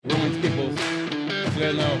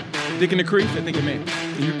no. Dick in the crease, I think it meant.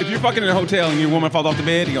 If you're fucking in a hotel and your woman falls off the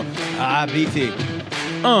bed, you go, BT.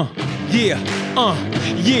 Yeah,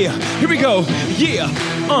 yeah. Here we go. Yeah,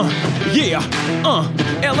 yeah,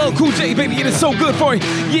 LL Cool J, baby, it is so good for you.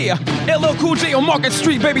 Yeah, LL Cool J on Market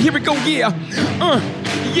Street, baby. Here we go. Yeah,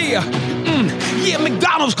 yeah, yeah.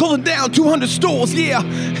 McDonald's closing down 200 stores. Yeah,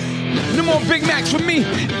 no more Big Macs for me.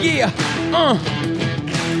 Yeah,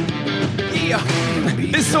 yeah.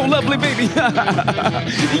 It's so lovely, baby.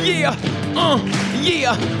 Yeah,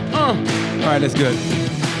 yeah, All right, that's good.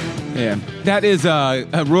 Yeah, that is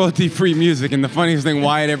royalty-free music, and the funniest thing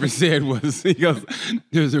Wyatt ever said was, he goes,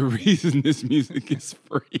 "There's a reason this music is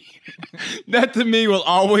free." That to me will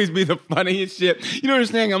always be the funniest shit. You don't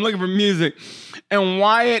understand? I'm looking for music, and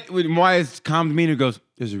Wyatt's calm demeanor goes,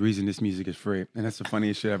 "There's a reason this music is free," and that's the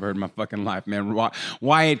funniest shit I've heard in my fucking life, man.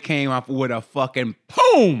 Wyatt came off with a fucking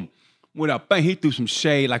boom, with a bang. He threw some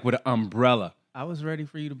shade like with an umbrella. I was ready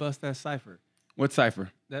for you to bust that cipher. What cipher?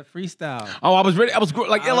 That freestyle. Oh, I was ready. I was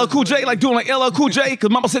like LL Cool J, like doing like LL Cool J, because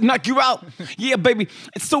Mama said knock you out. Yeah, baby.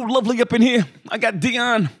 It's so lovely up in here. I got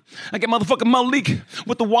Dion. I got motherfucking Malik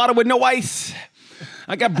with the water with no ice.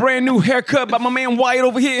 I got brand new haircut by my man Wyatt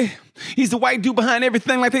over here. He's the white dude behind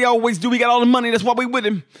everything like they always do. We got all the money. That's why we with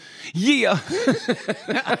him. Yeah.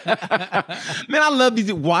 Man, I love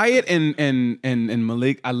these Wyatt and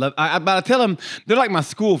Malik. But I tell them they're like my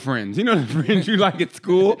school friends. You know the friends you like at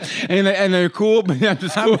school, and they're cool. But after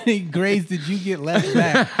school, how many grades did you get left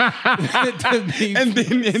back to be and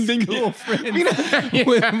then school friends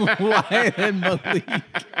with Wyatt and Malik?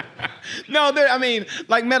 No, I mean,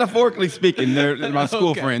 like metaphorically speaking, they're my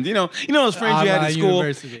school friends. You know those friends you had in school,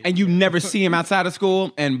 and you never see them outside of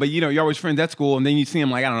school, but you're always friends at school, and then you see them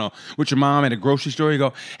like, I don't know, with your mom at a grocery store. You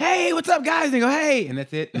go, "Hey, what's up, guys?" And they go, "Hey," and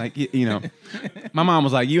that's it. Like my mom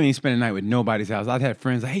was like, "You ain't spending the night with nobody's house." I'd had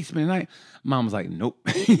friends like, "Hey, spend the night." Mom was like, "Nope,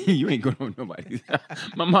 you ain't going to nobody's house."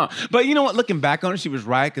 My mom, but you know what? Looking back on it, she was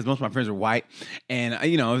right, because most of my friends are white, and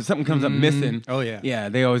if something comes up missing, oh yeah,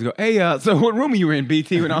 they always go, "Hey, so what room are you in,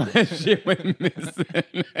 BT?" When all that shit went missing,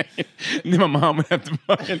 and then my mom would have to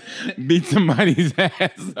fucking beat somebody's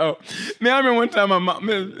ass. So, man, I remember one time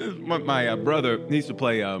my brother, he used to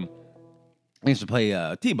play. I used to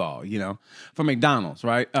play T-ball, for McDonald's,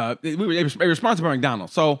 right? They were sponsored by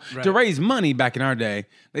McDonald's. So to raise money back in our day,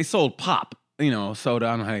 they sold pop, soda.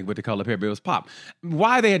 I don't know what they call it here, but it was pop.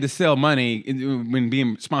 Why they had to sell money when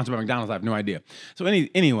being sponsored by McDonald's, I have no idea. So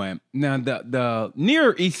anyway, now the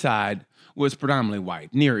near East Side was predominantly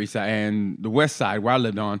white, near East Side, and the West Side, where I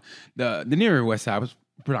lived on, the nearer West Side was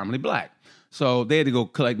predominantly black. So they had to go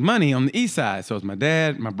collect money on the East Side. So it was my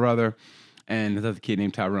dad, my brother, and this other kid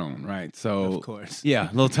named Tyrone, right? So, of course. Yeah,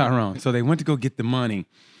 little Tyrone. So they went to go get the money,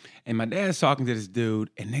 and my dad's talking to this dude,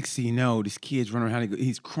 and next thing you know, this kid's running around,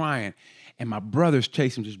 he's crying, and my brother's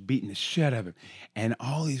chasing him, just beating the shit out of him. And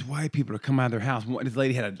all these white people are coming out of their house. This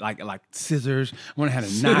lady had like scissors, one had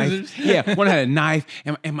a knife. Yeah, one had a knife,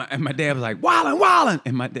 and my dad was like, "Wildin',"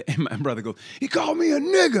 and my brother goes, "He called me a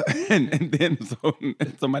nigga," and then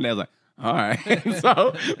so my dad was like, "All right."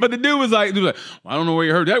 But the dude was like, "Well, I don't know where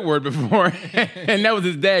you heard that word before." And that was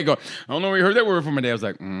his dad going, "I don't know where you heard that word before." My dad was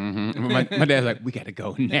like, "Mm-hmm." My dad's like, "We got to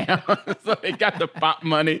go now." So they got the pop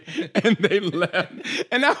money and they left.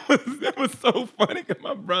 And that was so funny, because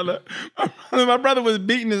my brother was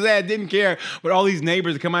beating his ass, didn't care. But all these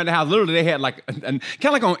neighbors that come out of the house, literally they had like, kind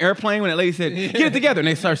of like on Airplane when that lady said, "Get it together." And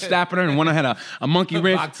they started slapping her, and one had a monkey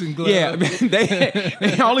wrench. Boxing glove.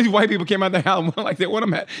 Yeah, all these white people came out of the house. Like that, one of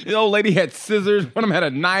them had, this old lady had scissors, one of them had a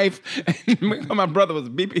knife. And my brother was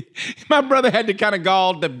beeping. My brother had the kind of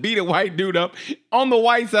gall to beat a white dude up on the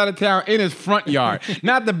white side of town in his front yard.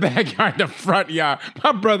 Not the backyard, the front yard.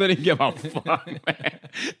 My brother didn't give a fuck, man.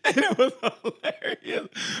 And it was hilarious.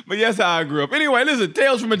 But that's how I grew up. Anyway, listen,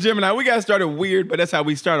 Tales from a Gemini. We got started weird, but that's how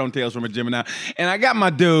we start on Tales from a Gemini. And I got my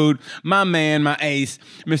dude, my man, my ace,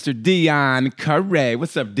 Mr. Dion Curry.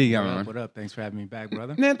 What's up, Dion? What up? Thanks for having me back,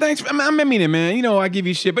 brother. Man, thanks. I mean it, man. I give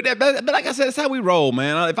you shit. But like I said, that's how we roll,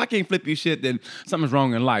 man. If I can't flip you shit, then something's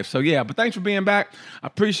wrong in life. So, yeah, but thanks for being back. I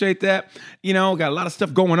appreciate that. Got a lot of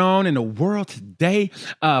stuff going on in the world today.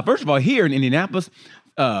 First of all, here in Indianapolis,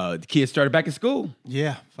 the kids started back at school.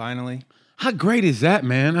 Yeah, finally. How great is that,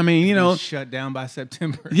 man? I mean, shut down by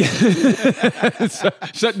September. Yeah,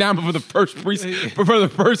 shut down before the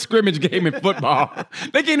first scrimmage game in football.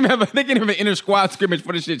 They can't even have an inter squad scrimmage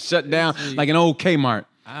for this shit shut down like an old Kmart.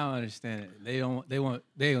 I don't understand it.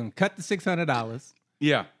 They're gonna cut the $600.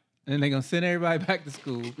 Yeah. And then they're gonna send everybody back to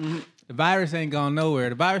school. Mm-hmm. The virus ain't going nowhere.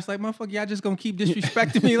 The virus like, motherfucker, y'all just gonna keep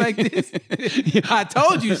disrespecting me like this? I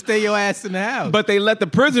told you, stay your ass in the house. But they let the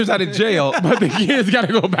prisoners out of jail, but the kids got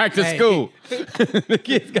to go back to school.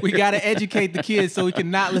 We got to educate the kids so we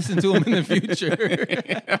can not listen to them in the future.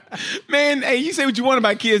 Man, hey, you say what you want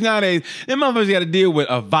about kids nowadays. Them motherfuckers got to deal with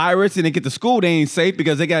a virus, and they get to school, they ain't safe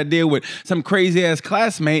because they got to deal with some crazy-ass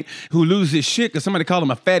classmate who loses his shit because somebody called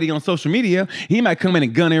him a fatty on social media. He might come in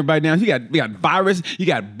and gun everybody down. You got virus, you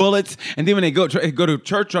got bullets, and then when they go to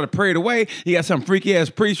church, try to pray it away, you got some freaky-ass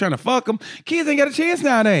priest trying to fuck them. Kids ain't got a chance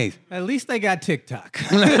nowadays. At least they got TikTok.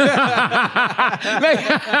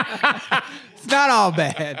 It's not all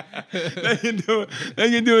bad. They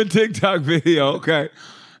can do a TikTok video, okay.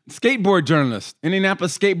 Skateboard journalist,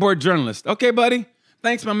 Indianapolis skateboard journalist. Okay, buddy.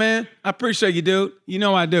 Thanks, my man. I appreciate you, dude. You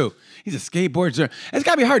know I do. He's a skateboard journalist. It's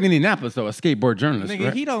got to be hard in Indianapolis, though, a skateboard journalist. Nigga,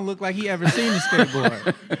 right? he don't look like he ever seen a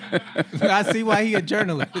skateboard. I see why he a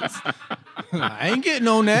journalist. I ain't getting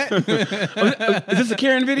on that. Is this a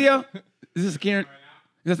Karen video? Is this a Karen?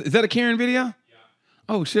 Is that a Karen video?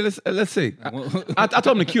 Oh shit! Let's see. I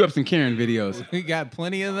told him to queue up some Karen videos. We got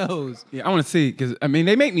plenty of those. Yeah, I want to see because I mean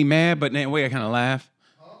they make me mad, but in a way I kind of laugh.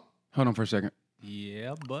 Hold on for a second.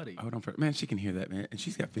 Yeah, buddy. Hold on for man. She can hear that, man, and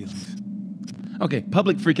she's got feelings. Okay,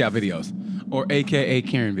 public freakout videos, or AKA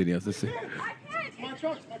Karen videos. Let's see.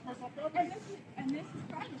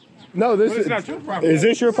 No, this is not your property. Is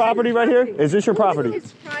this your property right here? Is this your property?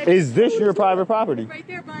 Is this your private property? Right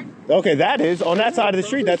there, bud. Okay, that is on that side of the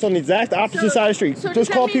street. That's on the exact opposite side of the street. So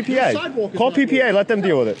Just call PPA. Call PPA. Let them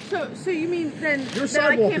deal with it. So you mean then that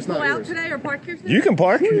I can't pull out today or park here today? You can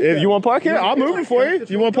park. If you want to park here, I'll move it for you. If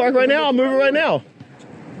you want to park right now, I'll move it right now.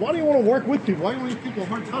 Why do you want to work with people? Why do you want to give people a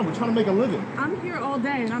hard time? We're trying to make a living. I'm here all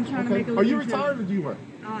day and I'm trying to make a Are living. you retired or do you work?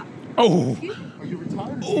 Oh, Are you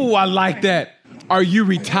retired? oh, I like that. Are you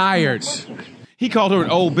retired? He called her an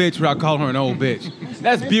old bitch without calling her an old bitch.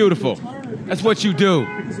 That's beautiful. That's what you do.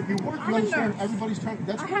 Because if you work, you understand everybody's trying.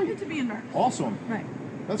 That's I happen to be a nurse. awesome. Right.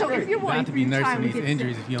 That's So great. if you're Got wanting to for be your nursing child to these get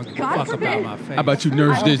injuries sick, if you don't give a God fuck forbid. about my face. How about you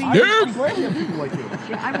nurse this I'm dude? glad you have people like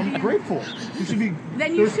you. I'm grateful. You should be.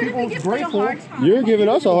 Then you there's shouldn't people be giving me a grateful. hard time. You're giving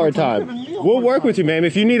us a hard time. We'll work with you, ma'am.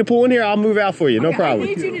 If you need to pull in here, I'll move out for you. No Okay, problem. I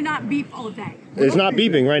need you to not beep all day. It's not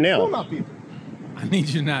beeping right Still now. not people. I need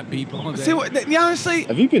you to not beep on that. See what? You honestly?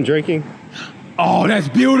 Have you been drinking? Oh, that's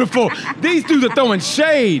beautiful. These dudes are throwing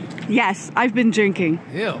shade. Yes, I've been drinking.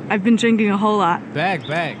 Ew. I've been drinking a whole lot. Bag.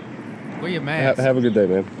 Where your mask? Have a good day,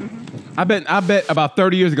 man. I bet about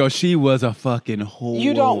 30 years ago she was a fucking whore.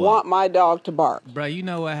 You don't want my dog to bark. Bro, you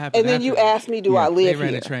know what happened. And then you after that? ask me, do I They live ran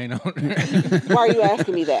here? a train on her. Why are you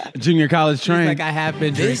asking me that? Junior college train. Like I have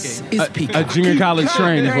been This drinking. is Peacock. A junior college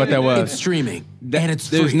train is what that It's was. streaming. And it's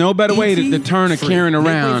There's free. no better way to ET, turn a free. Karen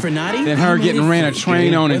Midway around for Naughty, than her getting ran a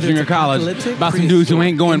train on in Whether junior it's college apocalyptic, by some dudes who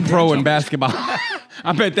ain't going prehistoric, pro in and basketball.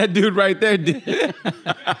 I bet that dude right there did.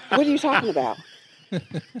 What are you talking about?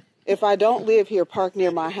 If I don't live here, park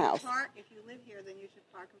near my house. If you live here, then you should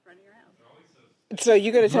park in front of your house. So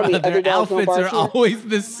you're going to tell me Their other dogs don't outfits bark are here? always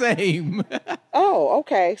the same. Oh,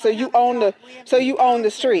 okay. So you own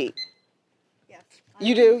the street. Yes.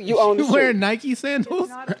 You do? You own the You wearing street. Nike sandals?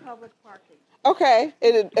 Not a public parking. Okay.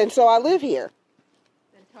 And so I live here.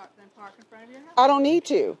 Then park in front of your house. I don't need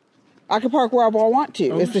to. I can park wherever I want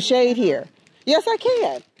to. It's the shade here. Yes, I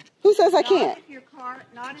can. Who says I can't?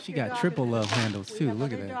 She got triple love handles too.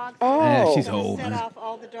 Look at that. Oh. Yeah, she's old, man.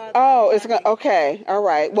 Oh, it's gonna. Okay, all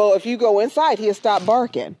right. Well, if you go inside, he'll stop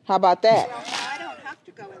barking. How about that? I don't have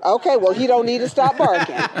to go in. Okay. Well, he don't need to stop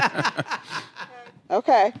barking.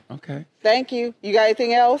 Okay. Okay. Thank you. You got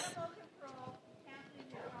anything else?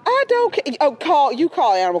 I don't. Oh,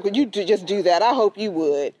 call animal. Could you just do that? I hope you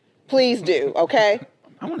would. Please do. Okay.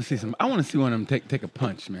 I want to see one of them take a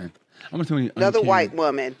punch, man. I want to see Another uncanny. white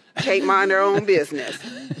woman. Can't mind her own business.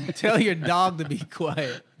 Tell your dog to be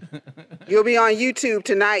quiet. You'll be on YouTube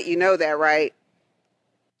tonight. You know that, right?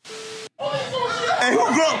 Hey,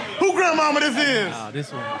 who grandmama this is? Oh,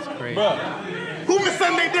 this one is crazy. Who missed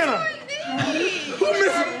Sunday dinner?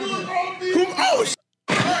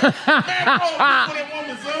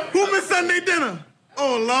 Who missed Sunday dinner?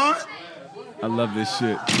 Oh Lord. I love this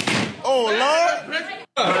shit. Oh Lord. This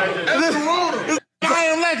I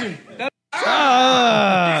am legend.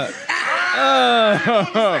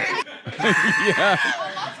 Yeah.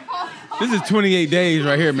 This is 28 days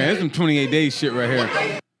right here, man. This is some 28 days shit right here.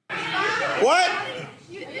 What?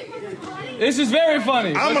 This is very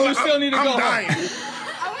funny. I'm dying.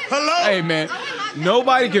 Hello? Hey, man.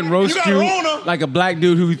 Nobody can roast You got you Rona. like a black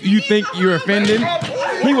dude who you think you're offending.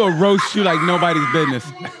 He will roast you like nobody's business.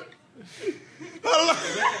 Hello?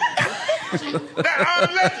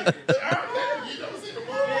 I'm legend.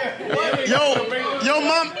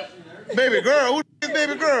 Baby girl? Who is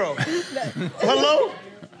baby girl? Hello?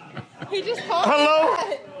 He just called Hello?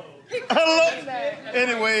 me that. Hello?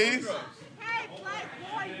 Anyways. Hey, black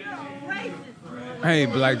boy, you're a racist. Hey,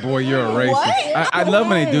 black boy, you're a racist. What? I love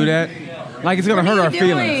when they do that. Like it's gonna hurt our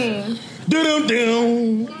feelings.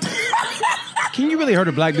 Doom. Can you really hurt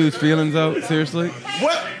a black dude's feelings though? Seriously?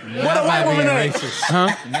 What a white woman at?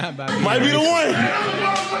 Huh? Not by being Might be the racist.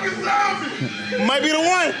 one. Might be the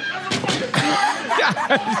one.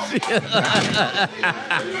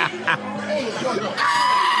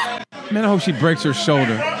 Man, I hope she breaks her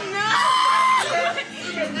shoulder.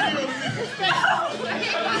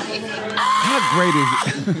 How great is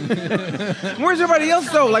it? Where's everybody else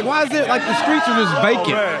though? Like, why is it like the streets are just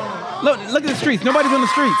vacant? Look at the streets. Nobody's on the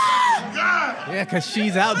streets. Yeah, because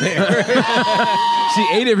she's out there. She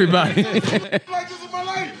ate everybody.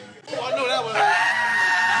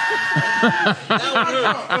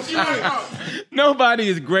 Nobody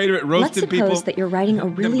is greater at Let's roasting suppose people. that you're writing a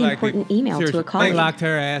really black important people. email Seriously. to a They colleague. locked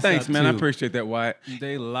her ass Thanks, up, man. I too. appreciate that, Wyatt.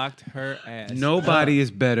 They locked her ass Nobody up.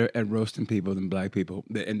 is better at roasting people than black people,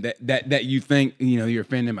 and that you think you're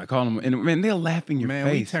offending by calling them. And man, they'll laugh in your Man,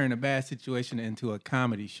 we face. turned a bad situation into a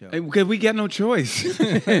comedy show. Because we got no choice.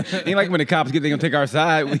 Ain't like when the cops get, they gonna take our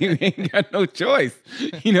side. We ain't got no choice.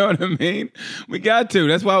 You know what I mean? We got to.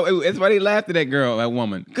 That's why they laughed at that girl, that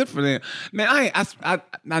woman. Good for them, man.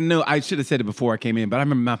 I know I should have said it before I came in, but I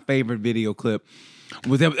remember my favorite video clip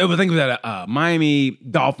was I think it was at a Miami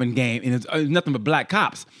Dolphin game, and it was nothing but black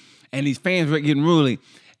cops, and these fans were getting ruly.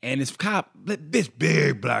 And this cop, this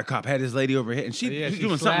big black cop, had this lady over here, and she was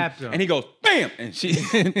doing slapped something, him. and he goes, "Bam!" And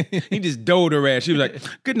he just doled her ass. She was like,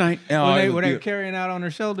 "Good night." And Were they carrying out on her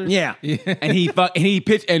shoulders? yeah. And he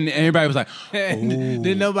pitched, and everybody was like,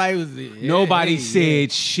 Then nobody nobody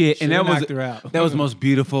said shit, and Should've that was knocked her out. that was the most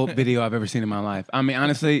beautiful video I've ever seen in my life. I mean,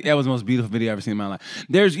 honestly, that was the most beautiful video I've ever seen in my life.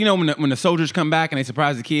 There's, when the soldiers come back and they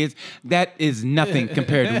surprise the kids, that is nothing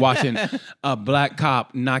compared to watching a black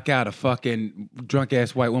cop knock out a fucking drunk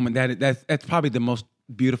ass white woman. That's probably the most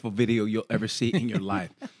beautiful video you'll ever see in your life.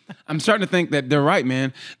 I'm starting to think that they're right,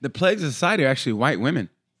 man. The plagues of society are actually white women.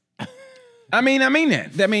 I mean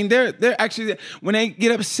that. I mean, they're actually, when they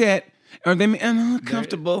get upset or they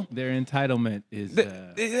uncomfortable. Their entitlement is.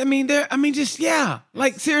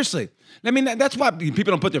 Like seriously. I mean, that's why people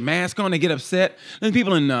don't put their mask on. They get upset. There's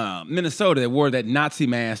people in Minnesota that wore that Nazi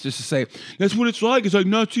mask just to say, that's what it's like. It's like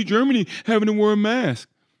Nazi Germany having to wear a mask.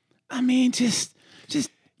 I mean, just.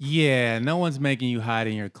 Yeah, no one's making you hide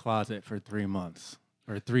in your closet for 3 months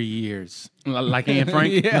or 3 years. Like Anne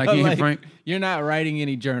Frank? Yeah, like Anne Frank? You're not writing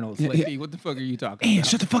any journals. Like, what the fuck are you talking Anne, about?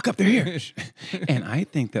 shut the fuck up. They're here. And I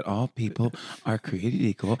think that all people are created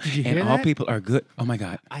equal you and hear all that? people are good. Oh, my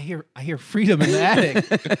God. I hear freedom in the attic.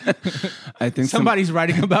 I think Somebody's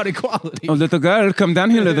writing about equality. Oh, little girl, come down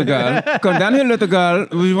here, little girl. Come down here, little girl.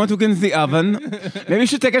 We want to get into the oven. Maybe you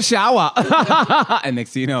should take a shower. And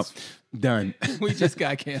next thing you know, done. We just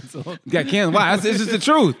got canceled. Got canceled. Why? It's just the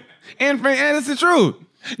truth. And Frank, it's the truth.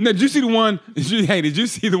 Now, did you see the one? Did you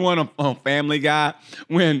see the one on Family Guy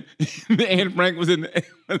when Anne Frank was in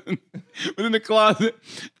the closet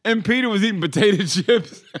and Peter was eating potato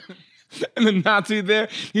chips and the Nazi there?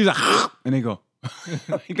 He was like, and they go,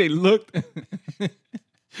 they looked and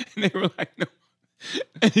they were like, no.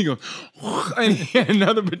 And he goes, and he had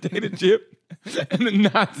another potato chip and the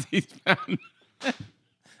Nazis found it.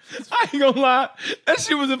 I ain't gonna lie, that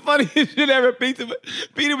shit was the funniest shit ever. Peter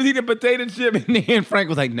was eating a potato chip, and then Frank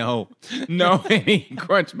was like, no, and he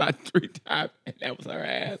crunched about 3 times, and that was her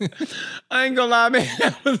ass. I ain't gonna lie, man,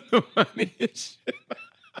 that was the funniest shit.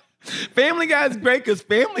 Family Guy is great because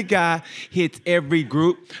Family Guy hits every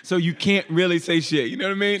group, so you can't really say shit. You know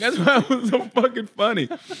what I mean? That's why it was so fucking funny.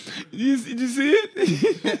 Did you see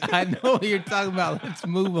it? I know what you're talking about. Let's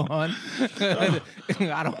move on. I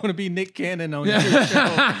don't want to be Nick Cannon on your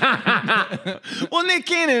show. Well, Nick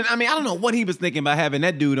Cannon, I mean, I don't know what he was thinking about having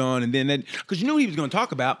that dude on, and then that, because you knew what he was going to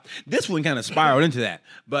talk about. This one kind of spiraled into that.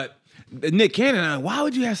 But Nick Cannon, why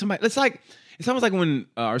would you have somebody? It's almost like when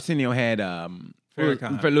Arsenio had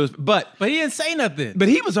Farrakhan. But he didn't say nothing. But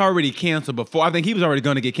he was already canceled before. I think he was already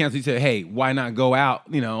going to get canceled. He said, "Hey, why not go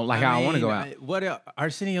out? Like how I want to go out." What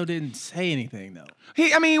Arsenio didn't say anything though.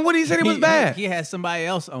 What he said it was bad. He had somebody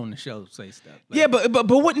else on the show say stuff. Yeah, but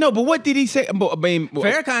what? No, but what did he say?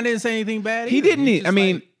 Farrakhan didn't say anything bad. He either.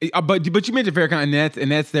 didn't. But you mentioned Farrakhan,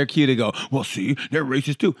 and that's their cue to go. Well, see, they're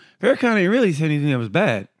racist too. Farrakhan didn't really say anything that was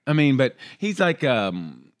bad. But he's like,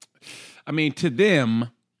 to them,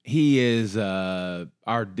 he is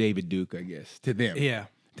our David Duke, I guess. To them, Yeah.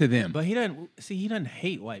 to them. But he doesn't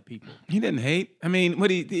hate white people. He doesn't hate. I mean, what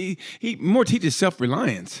he more teaches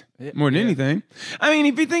self-reliance more than Yeah. anything. I mean,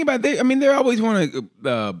 if you think about it, they always want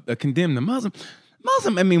to condemn the Muslim.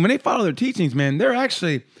 I mean, when they follow their teachings, man, they're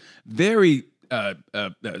actually very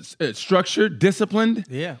structured, disciplined.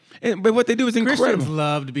 Yeah. But what they do is incredible. Christians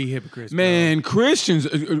love to be hypocrites. Man, Christians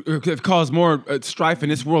have caused more strife in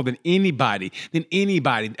this world than anybody.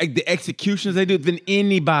 Like, the executions they do than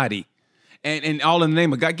anybody. And all in the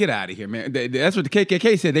name of God, get out of here, man. That's what the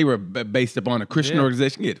KKK said. They were based upon a Christian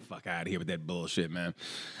organization. Get the fuck out of here with that bullshit, man.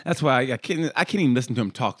 That's why I can't even listen to them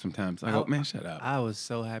talk sometimes. I go, man, shut up. I was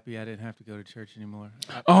so happy I didn't have to go to church anymore.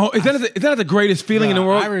 Is that the greatest feeling in the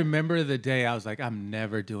world? I remember the day I was like, I'm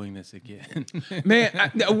never doing this again. Man,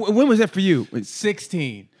 when was that for you?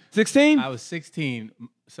 16. 16? I was 16.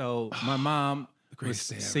 So my mom was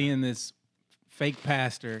seeing this fake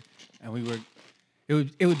pastor, and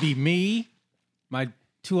it would be me, my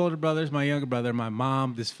 2 older brothers, my younger brother, my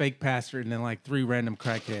mom, this fake pastor, and then like 3 random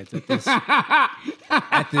crackheads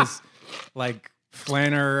at this like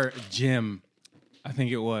Flanner gym, I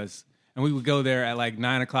think it was. And we would go there at like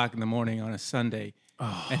 9 o'clock in the morning on a Sunday.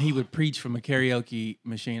 And he would preach from a karaoke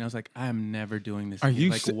machine. I was like, I am never doing this again.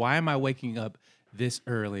 Like, why am I waking up this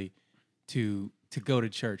early to go to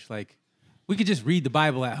church? Like, we could just read the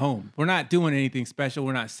Bible at home. We're not doing anything special.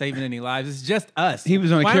 We're not saving any lives. It's just us. He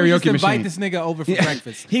was on a Why don't we karaoke just invite machine. this nigga over for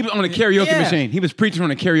breakfast? He was on a karaoke machine. He was preaching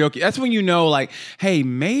on a karaoke. That's when you know, like, hey,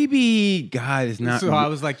 maybe God is not. So I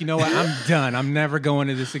was like, you know what? I'm done. I'm never going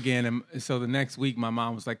to this again. And so the next week, my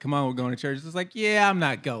mom was like, come on, we're going to church. I was like, yeah, I'm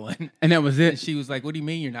not going. And that was it. And she was like, what do you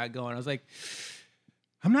mean you're not going? I was like,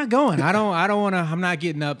 I'm not going. I don't want to. I'm not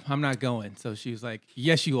getting up. I'm not going. So she was like,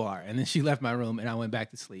 yes, you are. And then she left my room, and I went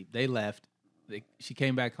back to sleep. They left. She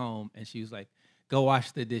came back home, and she was like, go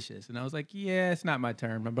wash the dishes. And I was like, yeah, it's not my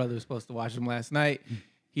turn. My brother was supposed to wash them last night.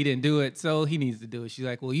 He didn't do it, so he needs to do it. She's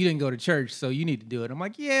like, well, you didn't go to church, so you need to do it. I'm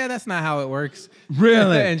like, yeah, that's not how it works.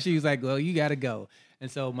 Really? And she was like, well, you got to go. And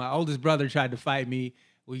so my oldest brother tried to fight me.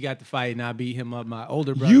 We got to fight, and I beat him up. My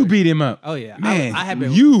older brother. You beat him up. Oh yeah, Man, I had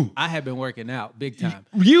been. I had been working out big time.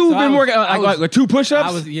 You've So been working out like 2 push-ups?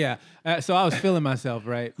 I was so I was feeling myself,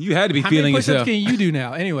 right? You had to be How feeling many push-ups yourself. can you do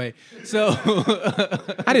now? Anyway, so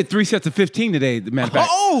I did 3 sets of 15 today, as a matter of fact.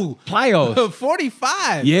 oh, Plyos.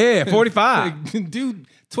 45. Yeah, 45. Do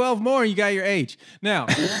 12 more, and you got your age. Now,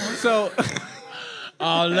 so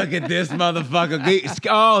Oh, look at this motherfucker.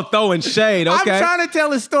 Oh, throwing shade. Okay. I'm trying to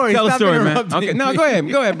tell a story. Tell a Stop story, man. interrupting Okay, no,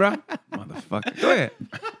 me. go ahead, bro. Motherfucker.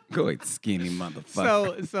 Go ahead, skinny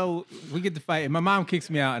motherfucker. So we get to fight, and my mom kicks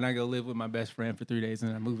me out, and I go live with my best friend for 3 days, and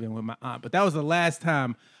then I move in with my aunt. But that was the last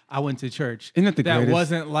time I went to church. Isn't that the greatest?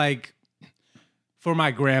 Wasn't like for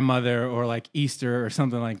my grandmother or like Easter or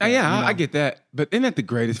something like that. Yeah, you know? I get that. But isn't that the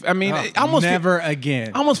greatest? I mean, I almost never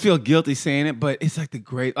again. I almost feel guilty saying it, but it's like the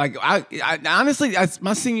great. Like I honestly,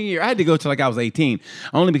 my senior year, I had to go till like I was 18,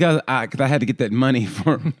 only because I had to get that money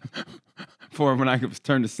for when I was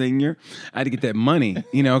turned to senior. I had to get that money,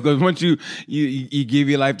 because once you give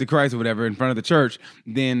your life to Christ or whatever in front of the church,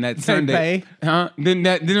 then that Sunday, pay. Then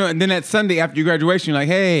that Sunday after your graduation, you're like,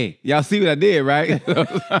 hey, y'all see what I did, right?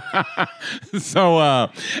 So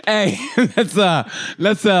hey, let's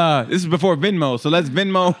this is before Venmo, so let's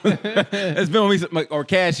Venmo me some, or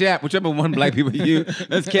Cash App, whichever one black people use.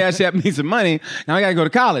 Let's Cash App me some money. Now I gotta go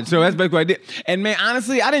to college, so that's basically what I did. And man,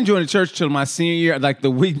 honestly, I didn't join the church till my senior year, like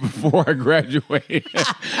the week before I graduated.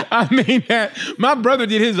 I mean, my brother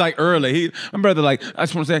did his like early. My brother like, I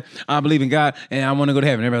just want to say, I believe in God and I want to go to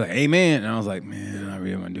heaven. Everybody's like, amen. And I was like, man, I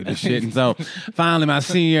really want to do this shit. And so finally my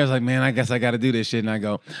senior year, I was like, man, I guess I got to do this shit. And I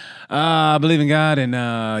go, I believe in God and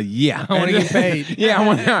yeah. I want to get paid. Yeah,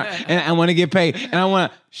 I want to get paid. And I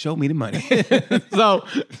want to show me the money. so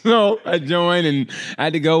I joined and I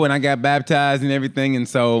had to go and I got baptized and everything. And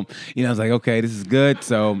so, I was like, okay, this is good.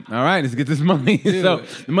 So, all right, let's get this money. So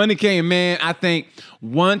the money came, man. I think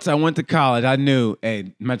once I went to college, I knew,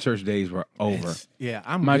 hey, my church days were over.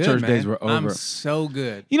 My church days were over. I'm so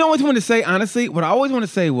good. You know what I want to say, honestly? What I always want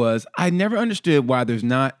to say was I never understood why there's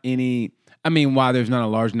not why there's not a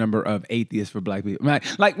large number of atheists for black people.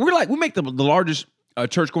 We make the largest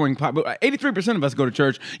church-going pop. 83% of us go to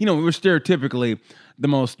church. We're stereotypically the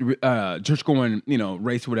most church-going,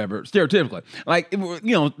 race, whatever. Stereotypically,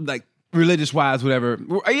 like religious-wise, whatever.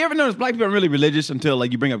 You ever notice black people are really religious until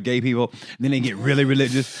like you bring up gay people, and then they get really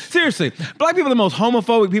religious? Seriously, black people are the most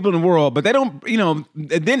homophobic people in the world, but they don't,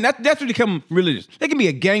 then that's when they become religious. They can be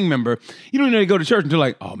a gang member. You don't even know to go to church until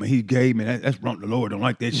like, oh man, he's gay, man. That's wrong. The Lord don't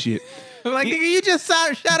like that shit. Like, nigga, you just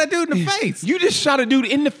shot a dude in the face. You just shot a dude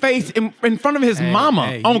in the face in front of his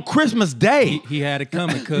mama on Christmas Day. He had it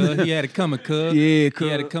coming, cuz. He had it coming, cuz. Yeah, cuz.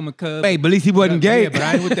 He had it coming, cuz. Hey, but at least he wasn't gay. Yeah, but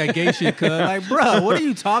I ain't with that gay shit, cuz. Like, bro, what are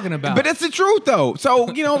you talking about? But that's the truth, though.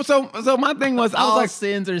 So, you know, so my thing was, I was all like,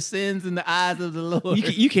 sins are sins in the eyes of the Lord.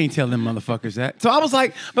 you can't tell them motherfuckers that. So I was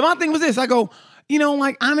like, but my thing was this. I go, you know,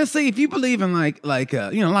 like, honestly, if you believe in like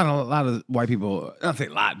you know, a lot of white people, I don't say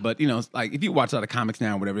a lot, but, you know, it's like if you watch a lot of comics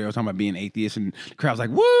now or whatever, they were talking about being atheists and the crowd's like,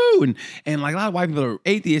 woo! And like a lot of white people are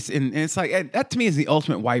atheists. And it's like, that to me is the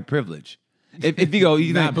ultimate white privilege. If you go,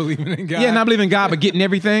 you not believing in God. Yeah, not believing in God, but getting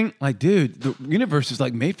everything. Like, dude, the universe is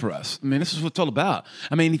like made for us. I mean, this is what it's all about.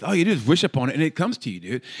 I mean, all you do is wish upon it and it comes to you,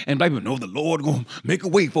 dude. And black people know the Lord gonna make a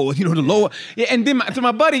way for us. You know, the Lord. Yeah, and then to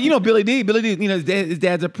my buddy, you know, Billy D, you know, his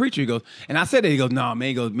dad's a preacher. He goes, and I said that, he goes, no, man,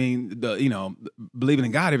 he goes, you know, believing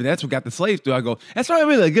in God, that's what got the slaves through. I go, that's probably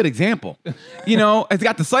really a good example. You know, it's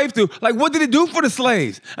got the slaves through. Like, what did it do for the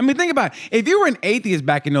slaves? I mean, think about it. If you were an atheist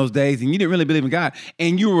back in those days and you didn't really believe in God,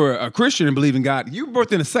 and you were a Christian and believe in God, you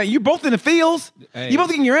both in the same. You're both in the fields. Hey. You both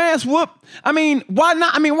getting your ass whooped. I mean, why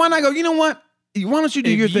not? I mean, why not go? You know what? Why don't you do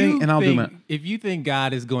your thing and I'll do mine? If you think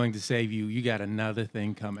God is going to save you, you got another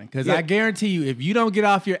thing coming. Because I guarantee you, if you don't get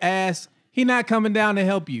off your ass, He's not coming down to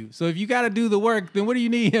help you. So if you got to do the work, then what do you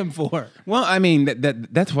need Him for? Well, I mean,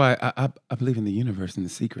 that's why I believe in the universe and the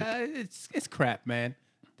secret. It's crap, man.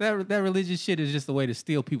 That religious shit is just a way to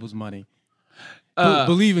steal people's money.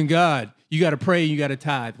 Believe in God. You got to pray. You got to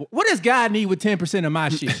tithe. What does God need with 10% of my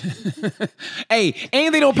shit? Hey,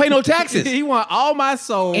 and they don't pay no taxes. He want all my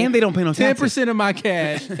soul. And they don't pay no taxes. 10% of my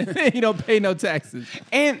cash. He don't pay no taxes.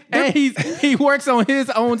 And he works on his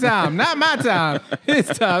own time, not my time. His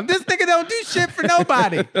time. This nigga don't do shit for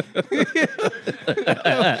nobody.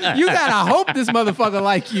 You gotta hope this motherfucker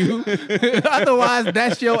like you. Otherwise,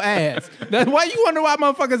 that's your ass. That's why you wonder why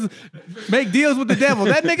motherfuckers make deals with the devil.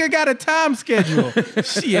 That nigga got a time schedule.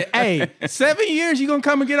 Shit, hey. 7 years, you gonna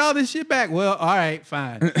come and get all this shit back? Well, all right,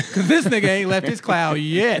 fine. Because this nigga ain't left his cloud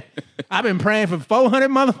yet. I've been praying for 400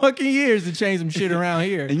 motherfucking years to change some shit around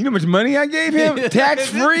here. And you know how much money I gave him?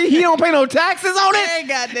 Tax-free? He don't pay no taxes on it? Ain't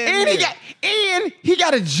goddamn And he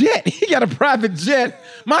got a jet. He got a private jet.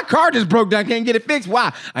 My car just broke down. Can't get it fixed.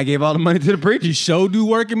 Why? I gave all the money to the preacher. He sure do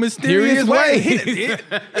work in mysterious ways.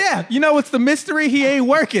 Yeah, you know what's the mystery? He ain't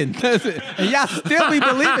working. And y'all still be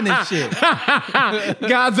believing this shit.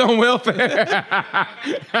 God's on welfare.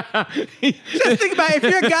 Just think about it. If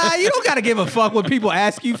you're a guy, you don't got to give a fuck what people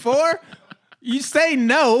ask you for. You say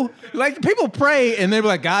no. Like, people pray and they're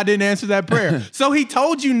like, God didn't answer that prayer. So he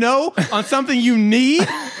told you no on something you need?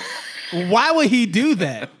 Why would he do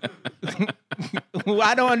that?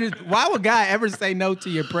 I don't understand. Why would God ever say no to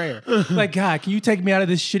your prayer? Like, God, can you take me out of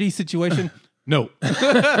this shitty situation? No.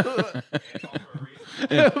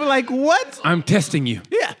 Like, what? I'm testing you.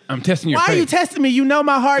 Yeah. I'm testing your faith. Why are you testing me? You know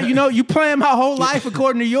my heart. You know, you plan my whole life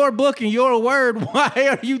according to your book and your word. Why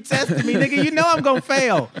are you testing me, nigga? You know I'm going to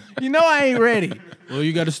fail. You know I ain't ready. Well,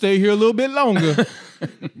 you got to stay here a little bit longer.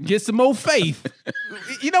 Get some more faith.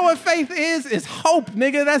 You know what faith is? It's hope,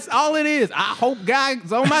 nigga. That's all it is. I hope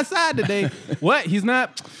God's on my side today. What? He's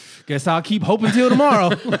not? Guess I'll keep hoping till tomorrow.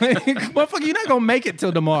 Motherfucker, you're not going to make it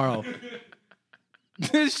till tomorrow.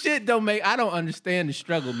 This shit don't make... I don't understand the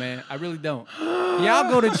struggle, man. I really don't. Y'all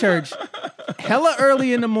go to church hella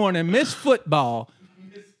early in the morning, miss football.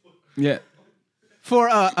 Yeah. For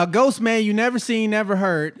a ghost man you never seen, never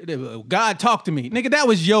heard. God, talk to me. Nigga, that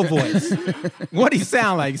was your voice. What'd he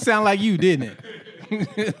sound like? Sound like you, didn't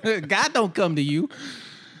it? God don't come to you.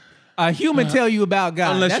 A human tell you about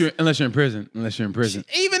God. Unless you're in prison. Unless you're in prison.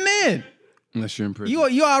 Even then. Unless you're in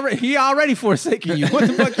prison. He already forsaken you. What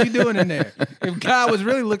the fuck you doing in there? If God was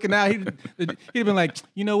really looking out, he'd have been like,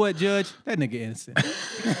 you know what, Judge? That nigga innocent.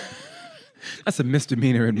 That's a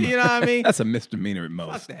misdemeanor at most. You know what I mean? That's a misdemeanor at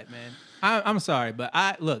most. Fuck that, man. I'm sorry, but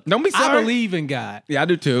don't be sorry. I believe in God. Yeah, I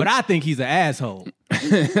do too. But I think he's an asshole.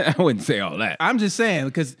 I wouldn't say all that. I'm just saying,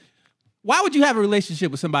 because why would you have a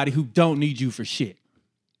relationship with somebody who don't need you for shit?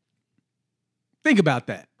 Think about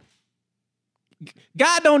that.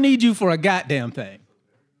 God don't need you for a goddamn thing.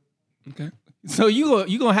 Okay. So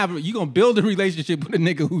you gonna build a relationship with a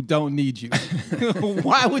nigga who don't need you.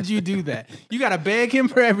 Why would you do that? You gotta beg him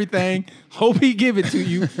for everything, hope he give it to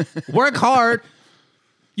you, work hard.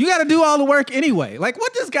 You gotta do all the work anyway. Like,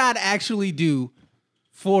 what does God actually do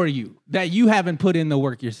for you that you haven't put in the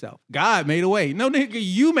work yourself? God made a way. No, nigga,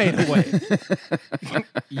 you made a way.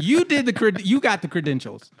 You got the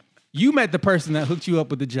credentials. You met the person that hooked you up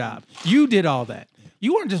with the job. You did all that.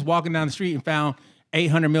 You weren't just walking down the street and found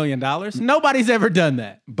 $800 million. Nobody's ever done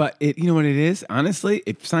that. But you know what it is? Honestly,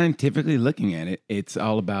 if scientifically looking at it, it's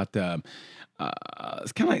all about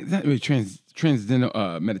it's kind of like not really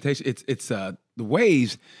transcendental meditation. It's the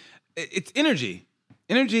waves. It's energy.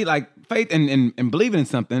 Energy, like faith and believing in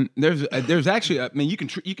something. There's actually, I mean, you can.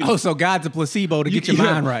 Oh, so God's a placebo to get your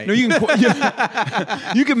mind right. No, you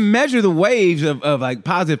can measure the waves of like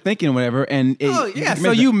positive thinking or whatever, and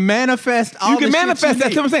so you manifest all. You can manifest.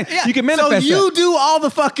 That's what I'm saying. Yeah. You can manifest. So you do all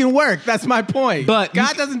the fucking work. That's my point. But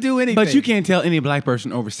God doesn't do anything. But you can't tell any black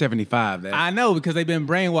person over 75 that. I know because they've been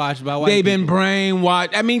brainwashed by white. They've been brainwashed.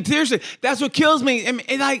 I mean, seriously, that's what kills me. I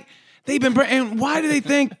mean, like they've been. And why do they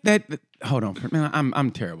think that? Hold on, man.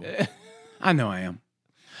 I'm terrible. I know I am.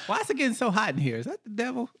 Why is it getting so hot in here? Is that the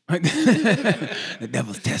devil? The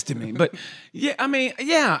devil's testing me. But I mean,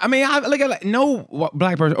 I look at like no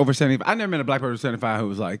black person over 75. I never met a black person over 75 who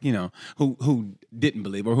was like, you know, who didn't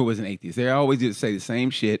believe or who was an atheist. They always did say the same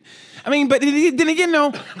shit. I mean, but then again,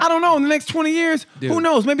 no, I don't know. In the next 20 years, who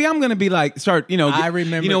knows? Maybe I'm gonna be like, I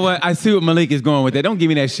remember. You know what? I see what Malik is going with that. Don't give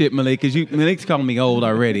me that shit, Malik, because Malik's calling me old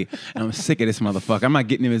already, and I'm sick of this motherfucker. I'm not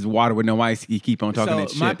getting him his water with no ice. He keep on talking that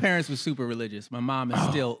shit. My parents were super religious. My mom is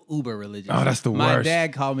still uber religious. Oh, that's the worst. My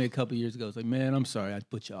dad called me a couple years ago. He's like, man, I'm sorry I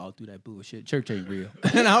put you all through that bullshit. Church ain't real.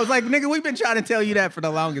 And I was like, nigga, we've been trying to tell you that for the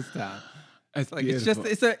longest time. It's like beautiful.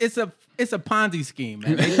 It's a Ponzi scheme,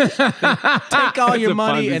 man. They take all your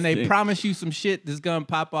money and they promise you some shit that's gonna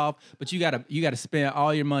pop off, but you gotta spend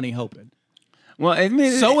all your money hoping. Well, I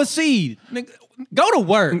mean, sow a seed. Nigga, go to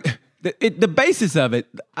work. The basis of it,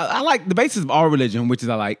 I like the basis of all religion, which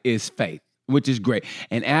is faith. Which is great,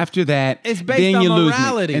 and after that, it's based then on you morality,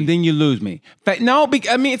 lose me, and then you lose me.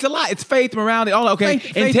 I mean, it's a lot. It's faith, morality, all okay,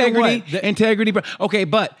 faith integrity. Okay,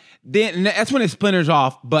 but then that's when it splinters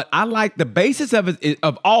off. But I like the basis of it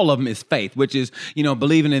of all of them is faith, which is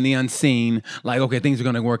believing in the unseen. Like okay, things are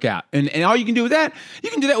going to work out, and all you can do with that, you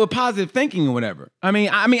can do that with positive thinking or whatever. I mean,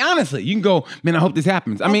 honestly, you can go, man. I hope this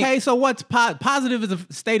happens. Okay, so what's positive is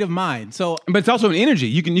a state of mind. So, but it's also an energy.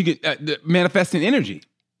 You can manifest an energy.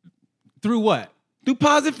 Through what? Through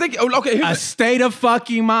positive thinking. Oh, okay, a state of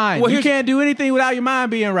fucking mind. Well, you can't do anything without your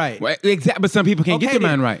mind being right. Well, exactly, but some people can't get their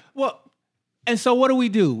mind right. Well, and so what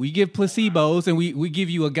do? We give placebos and we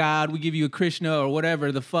give you a God, we give you a Krishna or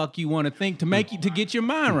whatever the fuck you want to think to get your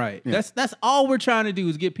mind right. Yeah. That's all we're trying to do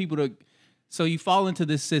is get people to. So you fall into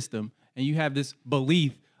this system and you have this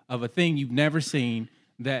belief of a thing you've never seen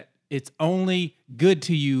that it's only good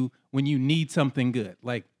to you when you need something good.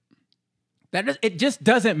 Like. It just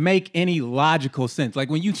doesn't make any logical sense. Like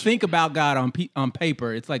when you think about God on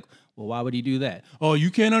paper, it's like, well, why would he do that? Oh,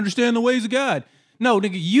 you can't understand the ways of God. No,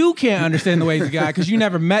 nigga, you can't understand the ways of God because you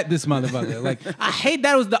never met this motherfucker. Like, I hate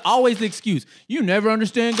that was always the excuse. You never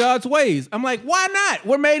understand God's ways. I'm like, why not?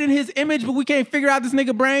 We're made in his image, but we can't figure out this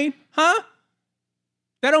nigga brain? Huh?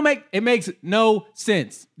 It makes no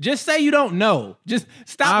sense. Just say you don't know. Just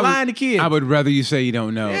stop lying to kids. I would rather you say you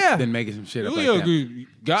don't know than making some shit up like that.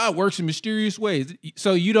 God works in mysterious ways.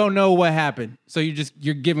 So you don't know what happened. So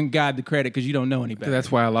you're giving God the credit because you don't know any better.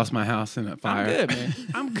 That's why I lost my house in a fire.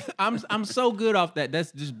 I'm good, man. I'm so good off that.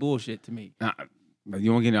 That's just bullshit to me. But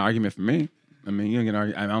you won't get an argument from me. I mean, you don't get an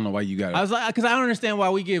argument. I don't know why you got it. I was like, because I don't understand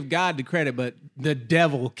why we give God the credit, but the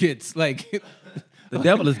devil gets like... The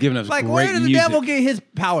devil is giving us like, great where did the music. devil get his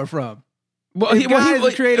power from? Well, he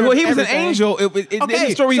was an angel.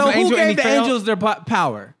 Okay, so who gave the angels their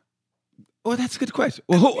power? Well, that's a good question.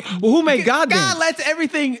 Well, who made God then? God lets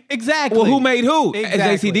everything, exactly. Well, who made who? Exactly.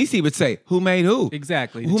 As ACDC would say, who made who?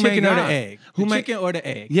 Exactly. Who the chicken made or God? the egg? Chicken or the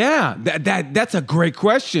egg? Yeah, that's a great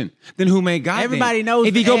question. Then who made God? Everybody knows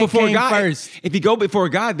if you go before God first. If you go before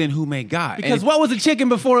God, then who made God? Because what was a chicken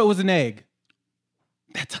before it was an egg?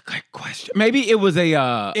 That's a good question. Maybe it was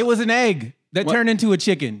a... It was an egg that turned into a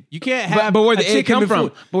chicken. You can't have but where the egg come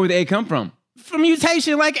from? But where the egg come from? From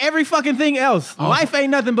mutation, like every fucking thing else. Oh. Life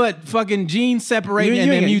ain't nothing but fucking genes separating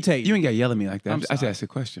and then mutate. You ain't got to yell at me like that. I just asked a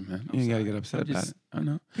question, man. You ain't got to get upset about it. I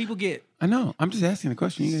know. People get... I know. I'm just asking the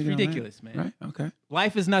question. It's ridiculous, man. Right? Okay.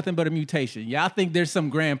 Life is nothing but a mutation. Y'all think there's some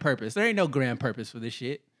grand purpose. There ain't no grand purpose for this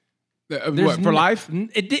shit. What, for life?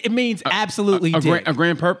 It means absolutely a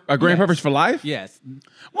grand purpose for life? Yes.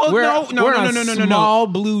 Well, no. Small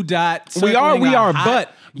blue dot. We are,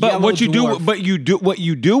 but what you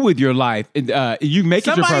do with your life, you make it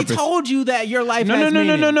your purpose. Somebody told you that your life.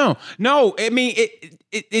 No. I mean,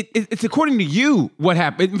 it's according to you what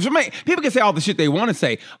happened. People can say all the shit they want to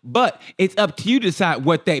say, but it's up to you to decide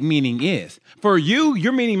what that meaning is. For you,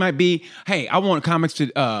 your meaning might be, hey, I want comics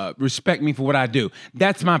to respect me for what I do.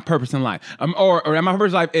 That's my purpose in life. Or my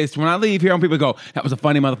purpose in life is when I leave here, and people go, that was a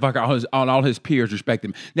funny motherfucker. All his peers respect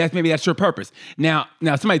him. Maybe that's your purpose. Now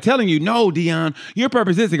somebody telling you, no, Dion, your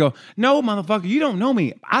purpose is to go, no, motherfucker, you don't know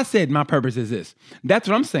me. I said my purpose is this. That's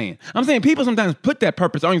what I'm saying. I'm saying people sometimes put that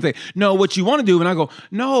purpose on you and say, no, what you want to do. And I go,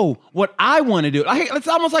 no, what I want to do. It's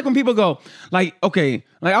almost like when people go, like, okay,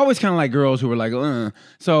 like I always kind of like girls who are like,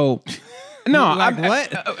 so... No, like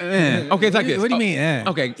what? Okay, it's like this. What do you mean?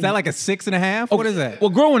 Okay, is that like a 6.5? What is that? Well,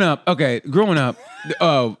 growing up, on the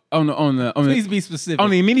please be specific. On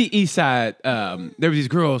the immediate east side, there were these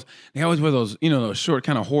girls. They always wear those, those short,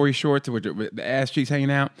 kind of hoary shorts with the ass cheeks hanging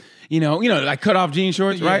out. Like cut off jean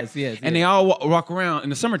shorts, right? Yes. And they all walk around in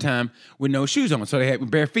the summertime with no shoes on, so they had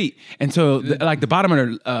bare feet, and so the bottom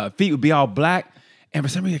of their feet would be all black. And for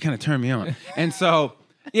some reason, it kind of turned me on, and so.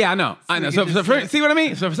 Yeah, I know. So see what I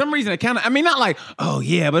mean? So for some reason, it kind of, not like, oh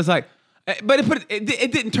yeah, but it's like, but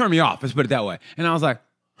it didn't turn me off. Let's put it that way. And I was like,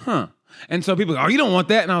 huh. And so people go, oh, you don't want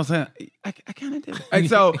that? And I was like, I kind of do. And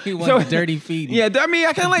so you want dirty feet. Yeah,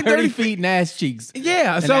 I kind of like dirty feet and ass cheeks.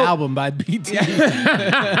 Yeah, an album by BT.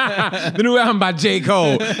 The new album by J.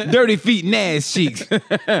 Cole, Dirty Feet and Ass Cheeks.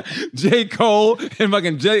 J. Cole and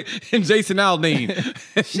fucking Jason Aldean.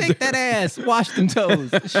 Shake that ass, wash them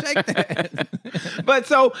toes. Shake that ass. But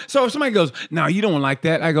so if somebody goes, no, you don't like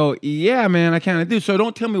that. I go, yeah, man, I kind of do. So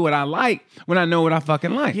don't tell me what I like when I know what I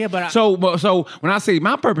fucking like. Yeah, but so when I say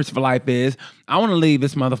my purpose for life is, I want to leave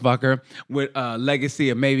this motherfucker with a legacy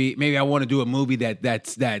of maybe I want to do a movie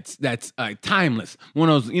that's timeless. One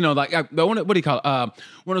of those, like what do you call it?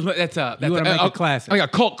 One of those that's you want to make a classic, like a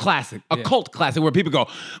cult classic, cult classic where people go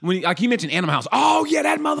like you mentioned Animal House. Oh yeah,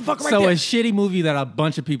 that motherfucker right so there. So a shitty movie that a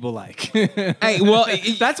bunch of people like. Hey, well,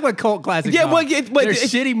 that's what cult classics. Yeah, are. well, they're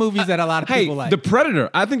shitty movies that a lot of people like. The Predator.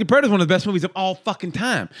 I think The Predator is one of the best movies of all fucking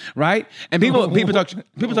time, right? And people talk.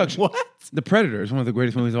 What? The Predator is one of the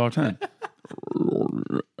greatest movies of all time.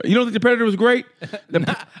 You don't think The Predator was great?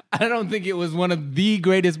 I don't think it was one of the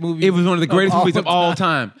greatest movies. It was one of the greatest movies of all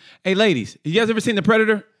time. Hey, ladies, you guys ever seen The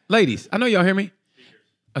Predator? Ladies, I know y'all hear me.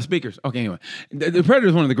 Speakers. Okay, anyway. The Predator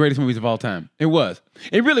is one of the greatest movies of all time. It was.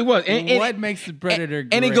 It really was. And what makes The Predator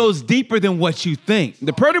great? And it goes deeper than what you think.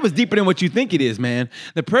 The Predator was deeper than what you think it is, man.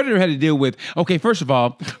 The Predator had to deal with, okay, first of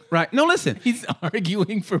all, right? No, listen. He's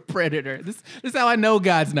arguing for Predator. This is how I know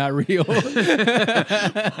God's not real.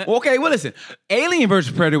 Okay, well, listen. Alien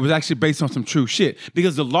versus Predator was actually based on some true shit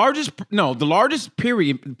because the largest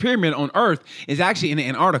pyramid on Earth is actually in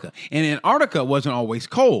Antarctica. And Antarctica wasn't always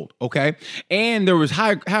cold, okay? And there was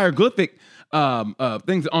hieroglyphic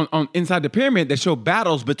things on inside the pyramid that show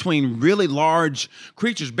battles between really large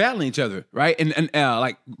creatures battling each other, right? And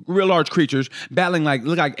like real large creatures battling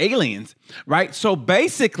look like aliens, right? So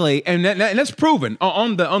basically, and that's proven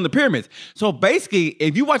on the pyramids. So basically,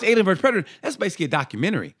 if you watch Alien vs Predator, that's basically a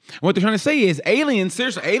documentary. And what they're trying to say is aliens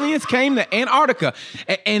came to Antarctica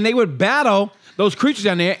and they would battle those creatures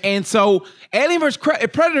down there. And so Alien vs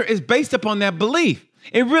Predator is based upon that belief.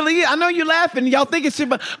 It really is. I know you're laughing. Y'all think it's shit,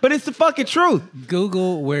 but it's the fucking truth.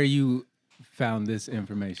 Google where you found this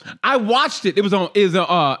information. I watched it. It was on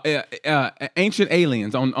Ancient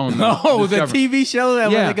Aliens on the TV show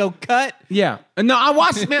that when they go cut. Yeah. No, I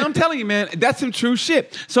watched it, man. I'm telling you, man, that's some true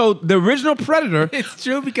shit. So the original Predator. It's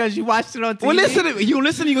true because you watched it on TV. Well,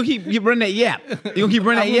 listen, you gonna keep running that yap. You gonna keep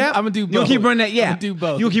running that yap? I'm gonna do both. You gonna keep running that yap? I'm gonna do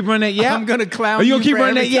both. You gonna keep running that yap? I'm gonna clown you gonna keep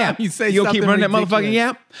running that yap? You gonna keep running that motherfucking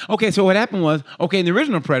yap? Okay, so what happened was, in the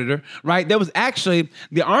original Predator, right, there was actually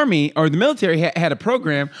the army or the military had a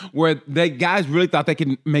program where the guys really thought they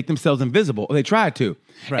could make themselves invisible. Or they tried to.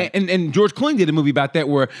 Right. And George Clooney did a movie about that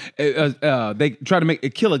where they try to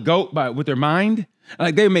kill a goat with their mind.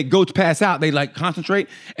 Like they would make goats pass out. They concentrate,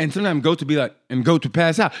 and sometimes goats would be and goats would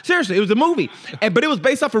pass out. Seriously, it was a movie, but it was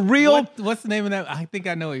based off a real. What's the name of that? I think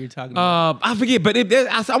I know what you're talking about. I forget, but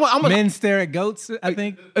Men Stare at Goats. I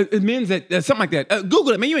think men's something like that.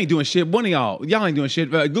 Google it, man. You ain't doing shit. One of y'all ain't doing shit.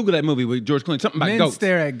 Google that movie with George Clooney. Something about Men goats.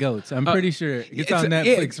 Stare at Goats. I'm pretty sure it's on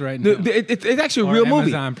Netflix right now. It's actually a real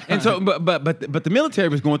movie. Prime. And so, but the military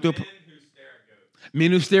was going through.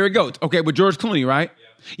 Men Who Stare at Goats. Okay, with George Clooney, right?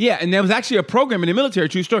 Yeah, and there was actually a program in the military,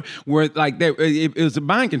 true story, where it was a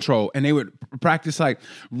mind control, and they would practice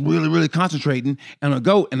really, really concentrating on a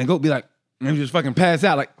goat, and the goat would be like, And it was just fucking pass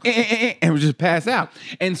out, like, and it would just pass out.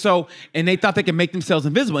 And they thought they could make themselves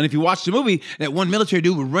invisible. And if you watch the movie, that one military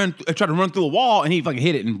dude would try to run through a wall, and he fucking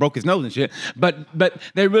hit it and broke his nose and shit. But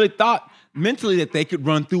they really thought mentally that they could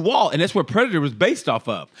run through wall, and that's where Predator was based off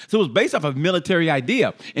of. So it was based off of a military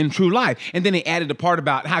idea in true life. And then they added the part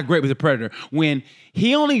about how great was a Predator when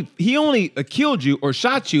he only killed you or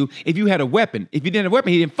shot you if you had a weapon. If you didn't have a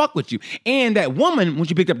weapon, he didn't fuck with you. And that woman, when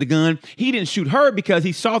she picked up the gun, he didn't shoot her because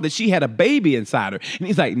he saw that she had a baby inside her. And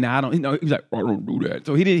he's like, nah, I don't. No, he's like, I don't do that.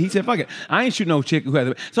 So he said, fuck it, I ain't shooting no chick who has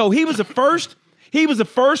a. So he was the first. He was the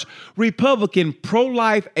first Republican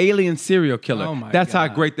pro-life alien serial killer. Oh my that's God.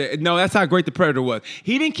 how great that's how great the Predator was.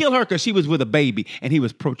 He didn't kill her because she was with a baby, and he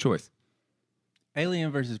was pro-choice.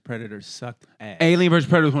 Alien versus Predator sucked ass. Alien vs.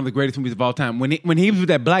 Predator was one of the greatest movies of all time. When he was with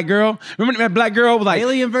that black girl, remember that black girl was like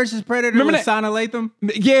Alien versus Predator Remember with that? Sana Latham?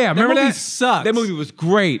 Yeah, remember movie that? sucks. That movie was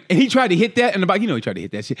great. And he tried to hit that, and he tried to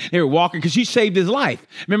hit that shit. They were walking because she saved his life.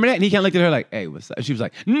 Remember that? And he kind of looked at her like, hey, what's up? She was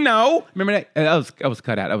like, no. Remember that? That was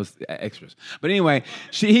cut out. That was extras. But anyway,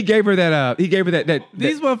 he gave her that.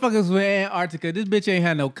 These motherfuckers were in Antarctica. This bitch ain't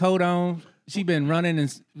had no coat on. She been running and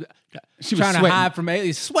She was trying to sweating. hide from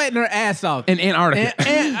aliens, sweating her ass off In Antarctica.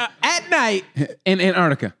 And, at night. In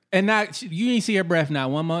Antarctica. And you ain't see her breath not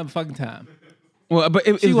one motherfucking time. Well,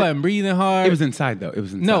 but She wasn't breathing hard. It was inside though. It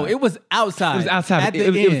was inside. No, it was outside. It was outside. At the It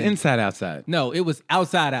was end. inside outside. No, it was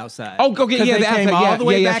outside. Oh, okay, 'Cause yeah, they the came outside. all the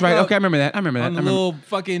way yeah, back that's right. up Okay, I remember that. on the little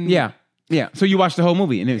fucking Yeah. So you watched the whole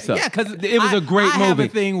movie and it sucked. Yeah, because it was a great I movie. have a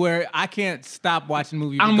thing where I can't stop watching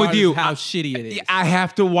movies. I'm with regardless you. of how shitty it is. I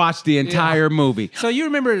have to watch the entire movie. So you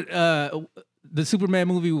remember the Superman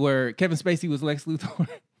movie where Kevin Spacey was Lex Luthor?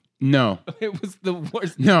 No. It was the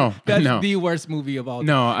worst. No, That's no. the worst movie of all time.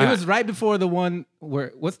 No, it was right before the one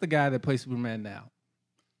where what's the guy that plays Superman now?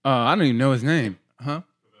 I don't even know his name. Huh?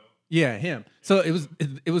 Yeah, him. So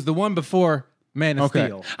it was the one before Man of Okay.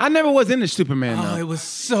 Steel. I never was into Superman Oh, though. it was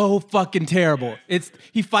so fucking terrible.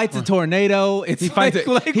 He fights a tornado. It's He fights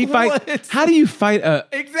like, it. He fights. what? How do you fight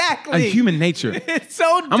Exactly. a human nature? It's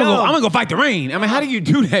so dumb. I'm gonna go fight the rain. I mean, how do you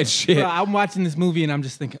do that shit? Bro, I'm watching this movie and I'm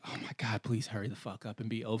just thinking, oh my God, please hurry the fuck up and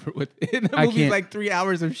be over with it. The I movie's can't. like 3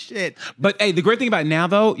 hours of shit. But hey, the great thing about now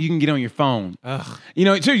though, you can get on your phone. Ugh. You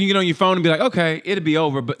know, so you can get on your phone and be like, okay, it'll be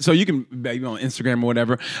over. But so you can be on Instagram or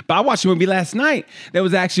whatever. But I watched a movie last night that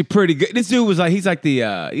was actually pretty good. This dude was like, he's like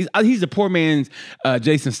he's the poor man's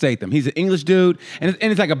Jason Statham. He's an English dude, and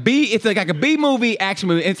it's like a B movie action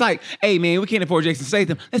movie. And it's like, hey man, we can't afford Jason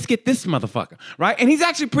Statham. Let's get this motherfucker, right? And he's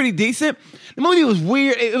actually pretty decent. The movie was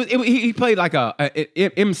weird. He played like a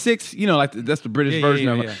M6, you know, like that's the British version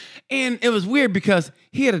of it. Yeah. And it was weird because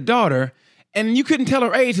he had a daughter, and you couldn't tell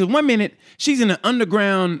her age. Because 1 minute she's in an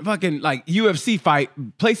underground fucking like UFC fight,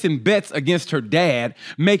 placing bets against her dad,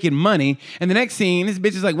 making money, and the next scene, this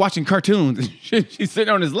bitch is like watching cartoons. And she's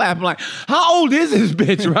sitting on his lap. I'm like, how old is this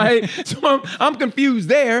bitch, right? So I'm confused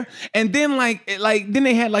there. And then then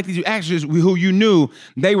they had like these actors who you knew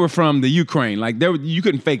they were from the Ukraine. Like you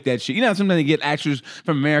couldn't fake that shit. You know how sometimes they get actors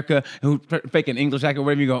from America who fake an English accent or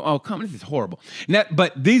whatever. You go, oh come on, this is horrible.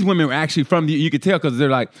 But these women were actually from you could tell because they're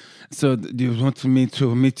like, so do you want me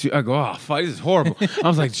to meet you? I go, oh, fuck, this is horrible. I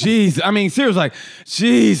was like, Jesus. I mean, seriously, like,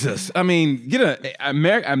 Jesus. I mean, get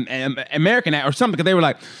an American act or something. Because they were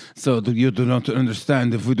like, so you do not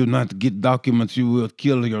understand. If we do not get documents, you will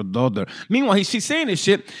kill your daughter. Meanwhile, she's saying this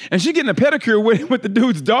shit, and she's getting a pedicure with the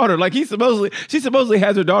dude's daughter. Like, she supposedly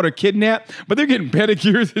has her daughter kidnapped, but they're getting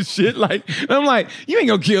pedicures and shit. Like, and I'm like, you ain't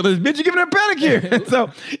gonna kill this bitch. You're giving her a pedicure. And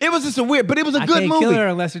so it was just a weird, but it was a good can't movie. kill her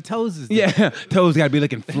unless her toes is there. Yeah, toes got to be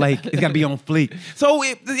looking flake. It's got to be on fleek. So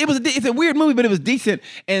it's a weird movie, but it was decent.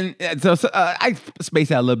 And so I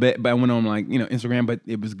spaced out a little bit, but I went on Instagram. But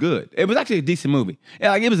it was good. It was actually a decent movie.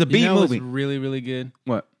 Yeah, like it was a B movie. It's really really good.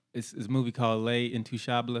 What? It's a movie called Les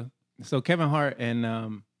Intouchables. So Kevin Hart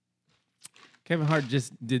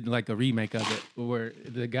just did like a remake of it where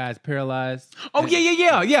the guy's paralyzed. Oh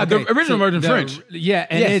yeah. The original version French. Yeah,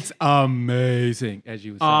 and Yes. It's amazing, as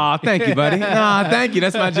you would say. Aw, thank you, buddy. Nah, thank you.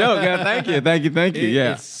 That's my joke. Yeah, thank you.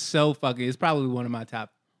 Yeah. It's so fucking. It's probably one of my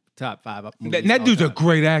top 5 movies. That dude's a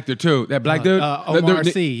great actor too. That black dude, Omar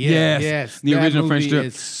Sy. Yes, the that original movie French dude.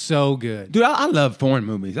 is so good. Dude, I love foreign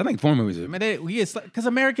movies. I think foreign movies are. Because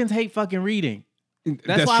Americans hate fucking reading.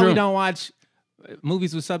 That's why true. we don't watch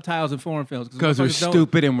movies with subtitles and foreign films because we're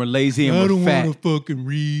stupid and we're lazy and we're fat. I don't want to fucking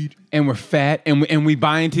read. And we're fat and we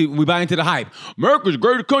buy into the hype. America's the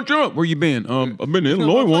greatest country. Where you been? I've been to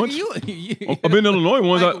Illinois once. I've been to Illinois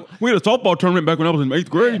once. We had a softball tournament back when I was in 8th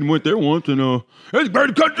grade and went there once and it's the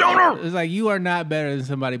greatest country on earth. It's like you are not better than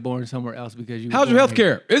somebody born somewhere else because you. How's your health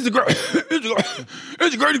care? It's the greatest.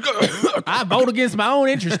 I vote against my own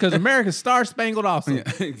interests because America's star spangled also. Yeah,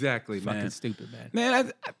 exactly, man. Fucking stupid, man.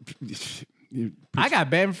 Man, I got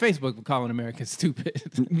banned from Facebook for calling Americans stupid.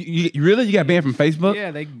 You really? You got banned from Facebook?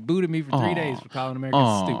 Yeah, they booted me for 3 days for calling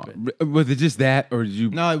Americans stupid. Was it just that, or did you?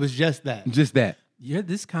 No, it was just that. Just that. Yeah,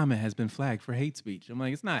 this comment has been flagged for hate speech. I'm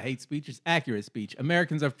like, it's not hate speech; it's accurate speech.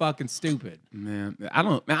 Americans are fucking stupid. Man, I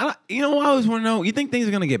don't. You know, I always want to know. You think things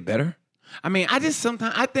are gonna get better? I mean, I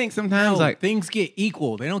think sometimes like things get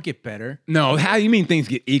equal. They don't get better. No, how do you mean things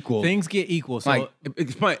get equal? Things get equal. So, like,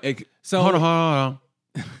 explain. So hold on.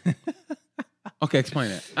 Okay, explain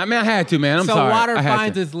that. I mean, I had to, man. I'm sorry. So water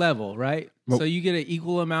finds its level, right? Well, so you get an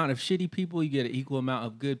equal amount of shitty people, you get an equal amount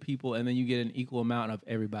of good people, and then you get an equal amount of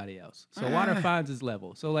everybody else. So water finds its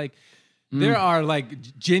level. So like, there are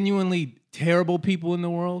like genuinely terrible people in the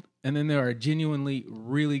world, and then there are genuinely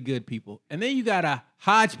really good people, and then you got a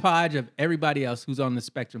hodgepodge of everybody else who's on the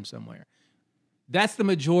spectrum somewhere. That's the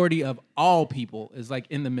majority of all people is like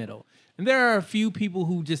in the middle, and there are a few people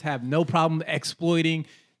who just have no problem exploiting,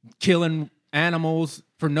 killing animals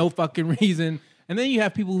for no fucking reason. And then you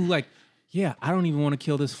have people who like, yeah, I don't even want to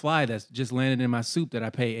kill this fly that's just landed in my soup that I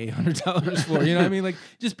pay $800 for. You know what I mean? Like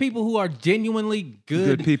just people who are genuinely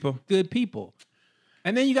good people. Good people.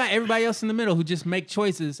 And then you got everybody else in the middle who just make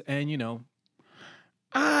choices and, you know.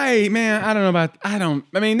 I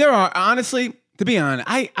mean, there are, honestly, to be honest,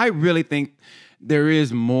 I really think there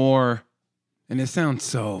is more, and it sounds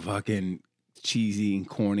so fucking cheesy and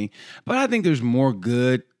corny, but I think there's more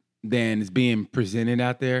good than is being presented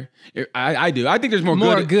out there. I do. I think there's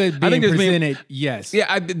more good being presented. Yes. Yeah.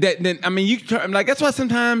 I mean, like that's why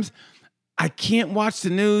sometimes I can't watch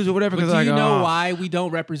the news or whatever. But do you know why we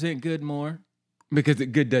don't represent good more? Because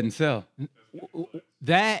good doesn't sell.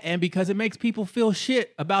 That and because it makes people feel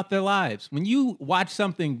shit about their lives. When you watch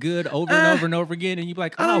something good over and over and over again, and you're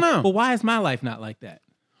like, oh, well, why is my life not like that?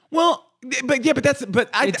 Well, goodness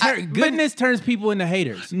turns people into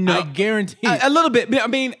haters. No, I guarantee a little bit. I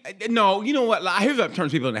mean, no, you know what? Here's what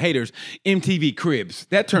turns people into haters: MTV Cribs.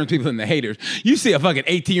 That turns people into haters. You see a fucking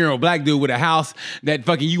 18-year-old black dude with a house that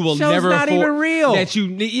fucking you will never not afford. Even real.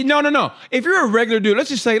 That no. If you're a regular dude,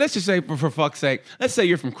 let's just say for fuck's sake, let's say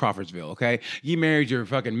you're from Crawfordsville. Okay, you married your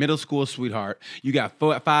fucking middle school sweetheart. You got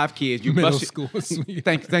 5 kids. You middle school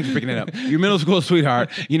sweetheart. Thanks for picking it up. Your middle school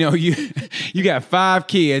sweetheart. You know you got 5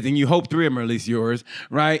 kids, and you hope 3 of them are at least yours,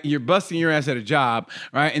 right? You're busting your ass at a job,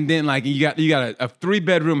 right? And then like you got a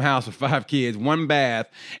 3-bedroom house with 5 kids, 1 bath,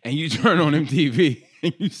 and you turn on MTV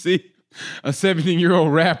and you see a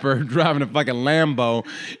 17-year-old rapper driving a fucking Lambo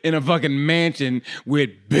in a fucking mansion with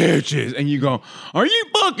bitches, and you go, "Are you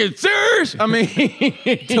fucking serious?" I mean,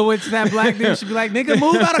 to which that black dude should be like, "Nigga,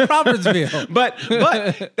 move out of Crawfordsville." But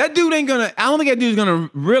that dude ain't gonna. I don't think that dude's gonna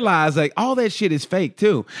realize like all that shit is fake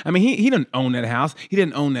too. I mean, he didn't own that house. He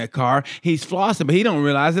didn't own that car. He's flossing, but he don't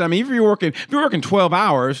realize it. I mean, if you're working 12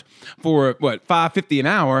 hours for what $5.50 an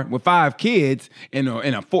hour with 5 kids in a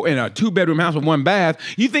 2-bedroom house with 1 bath,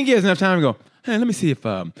 you think he has enough time to go, hey, let me see if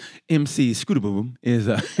MC Scooter Boom is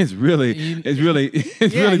really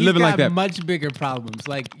living like that. Much bigger problems.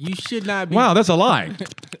 Like you should not be. Wow, that's a lie.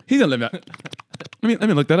 He's gonna live that. Let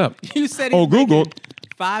me look that up. You said he's Google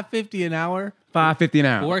 $5.50 an hour. $5.50 an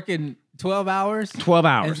hour. Working 12 hours. 12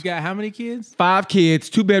 hours. And he's got how many kids? 5 kids,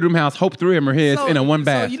 2-bedroom house. Hope 3 of them are his in a 1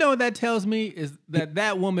 bath. So you know what that tells me is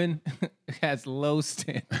that woman has low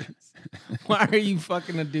standards. Why are you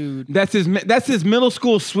fucking a dude? That's his middle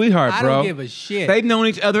school sweetheart, bro. I don't give a shit. They've known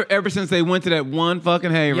each other ever since they went to that one fucking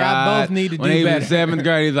hayride. Y'all both need to do better. When he was in 7th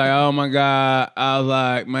grade, he's like, oh my God. I was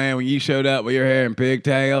like, man, when you showed up with your hair in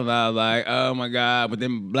pigtails, I was like, oh my God, with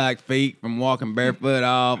them black feet from walking barefoot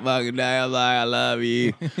all fucking day. I was like, I love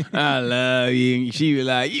you. I love you. And she was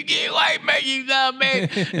like, you get white, man, you love me.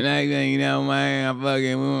 And next thing you know, man, I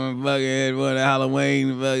fucking went to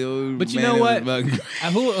Halloween. But you know what?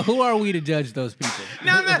 Who are we to judge those people?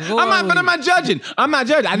 No, I'm not judging. I'm not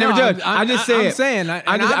judging. I never judge. I just said. I'm saying.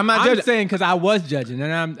 I'm not judging. I'm saying because I was judging,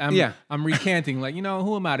 and I'm recanting. Like, you know,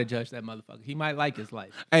 who am I to judge that motherfucker? He might like his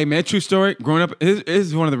life. Hey, man, true story. Growing up, this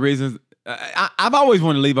is one of the reasons I've always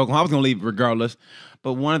wanted to leave Oklahoma. I was going to leave regardless,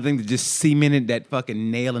 but one of the things that just cemented that fucking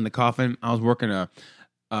nail in the coffin. I was working a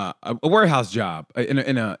warehouse job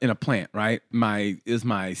in a plant. Right, it was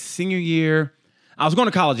my senior year. I was going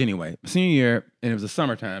to college anyway, senior year, and it was the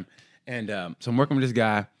summertime. And so I'm working with this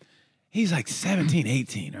guy. He's like 17,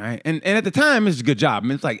 18, right? And at the time, it's a good job. I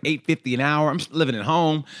mean, it's like $8.50 an hour. I'm living at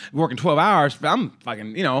home, working 12 hours. But I'm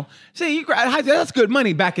fucking, see, that's good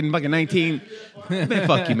money back in fucking 19. Man,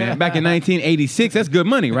 fuck you, man. Back in 1986, that's good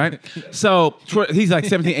money, right? So he's like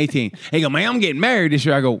 17, 18. He go, man, I'm getting married this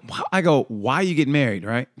year. I go, why are you getting married,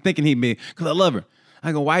 right? Thinking he'd be, because I love her.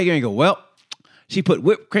 I go, why are you going to go? Well, she put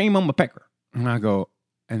whipped cream on my pecker. And I go,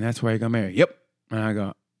 and that's why you got married. Yep. And I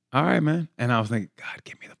go, all right, man. And I was thinking, God,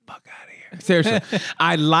 get me the fuck out of here. Seriously.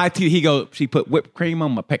 I lied to you. He goes, she put whipped cream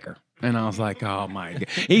on my pecker. And I was like, oh my God.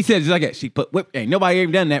 He said just like that. She put whipped, ain't nobody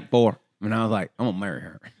ever done that before. And I was like, I'm going to marry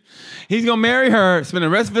her. He's going to marry her, spend the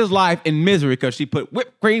rest of his life in misery because she put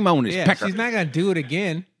whipped cream on his pecker. She's not going to do it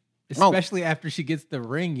again. Especially after she gets the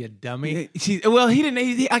ring, you dummy. He didn't.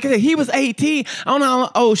 Like I said, he was 18. I don't know.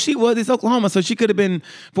 Oh, she was. It's Oklahoma, so she could have been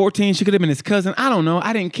 14. She could have been his cousin. I don't know.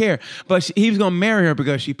 I didn't care. But he was gonna marry her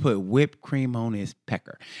because she put whipped cream on his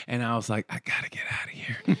pecker. And I was like, I gotta get out of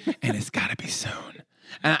here, and it's gotta be soon.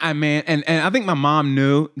 And I think my mom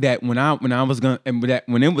knew that when I was gonna, and that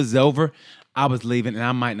when it was over, I was leaving and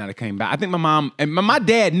I might not have came back. I think my mom and my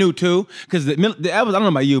dad knew too, because I don't know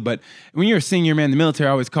about you, but when you're a senior man, the military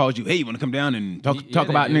always calls you, hey, you want to come down and talk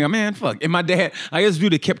about nigga, man, fuck. And my dad, I guess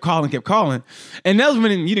dude that kept calling. And that was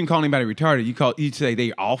when you didn't call anybody retarded. You'd say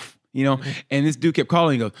they're off. And this dude kept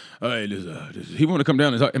calling. He goes, "Hey, he want to come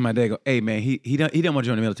down and talk." And my dad go, "Hey, man, he don't want to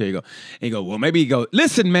join the military." He go, "Well, maybe he go,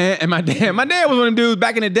 listen, man." And my dad was one of them dudes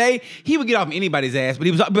back in the day. He would get off anybody's ass,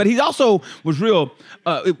 but he also was real,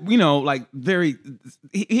 like very.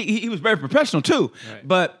 He was very professional too. Right.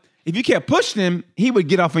 But if you kept pushing him, he would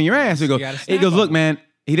get off on your ass. He goes, "Look, man,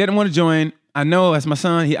 he didn't want to join. I know that's my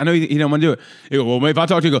son. I know he don't want to do it." He go, "Well, if I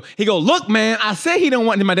talk to you," he go, "Look, man, I said he don't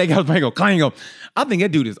want." And my dad goes, "Clang, go. I think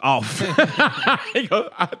that dude is off." He goes,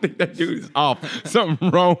 "I think that dude is off. Something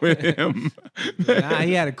wrong with him." Nah,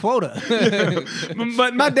 he had a quota.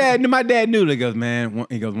 But my dad knew. He goes, "Man,"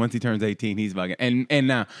 he goes, "once he turns 18, he's bugging." And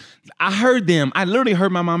now I heard them. I literally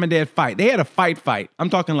heard my mom and dad fight. They had a fight. I'm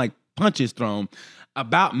talking like punches thrown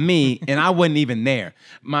about me, and I wasn't even there.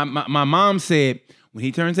 My mom said, when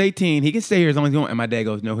he turns 18, he can stay here as long as he wants. And my dad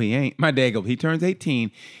goes, no, he ain't. My dad goes, he turns 18,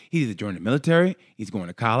 he's either joining the military, he's going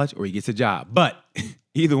to college, or he gets a job. But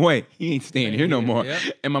either way, he ain't staying here no more. Yep.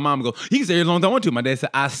 And my mom goes, he can stay here as long as I want to. My dad said,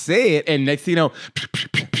 I said, and next thing you know,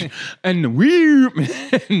 and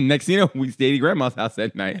next thing you know, we stayed at grandma's house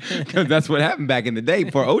that night. Because that's what happened back in the day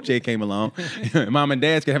before OJ came along. Mom and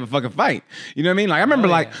dads could have a fucking fight. You know what I mean? Like,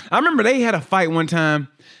 I remember they had a fight one time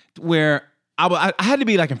where I had to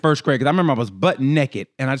be like in first grade because I remember I was butt naked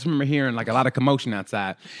and I just remember hearing like a lot of commotion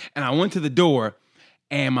outside. And I went to the door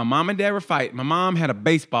and my mom and dad were fighting. My mom had a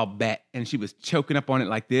baseball bat and she was choking up on it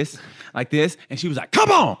like this. And she was like,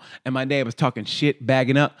 come on. And my dad was talking shit,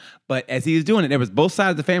 bagging up. But as he was doing it, there was both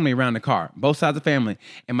sides of the family around the car, both sides of the family.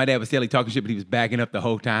 And my dad was steadily talking shit, but he was bagging up the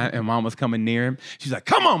whole time. And mom was coming near him. She's like,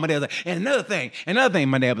 come on. My dad was like, and another thing.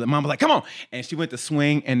 Mom was like, come on. And she went to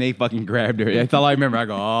swing and they fucking grabbed her. That's all I remember. I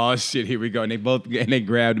go, oh shit, here we go. And they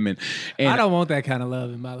grabbed him. And I don't want that kind of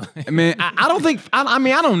love in my life. Man, I don't think, I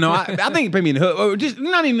don't know. I think maybe in the hood, or just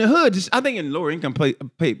not even the hood, just I think in lower income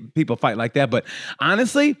people fight like that. But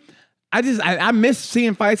honestly, I miss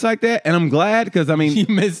seeing fights like that, and I'm glad because I mean, you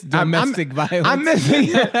miss domestic violence. I miss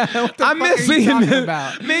seeing. I miss seeing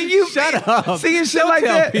about. Man, you shut up. Seeing shit Don't like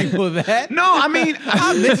tell that. People that. No, I mean,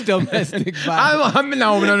 I miss domestic violence.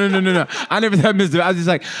 No. I never said miss. I was just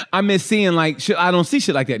like I miss seeing like shit. I don't see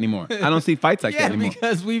shit like that anymore. I don't see fights like that anymore.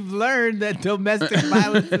 Because we've learned that domestic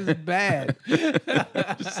violence is bad.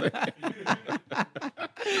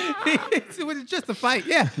 It's just a fight.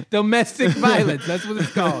 Yeah, domestic violence. That's what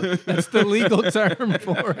it's called. That's the legal term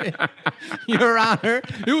for it. Your Honor,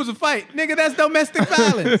 it was a fight. Nigga, that's domestic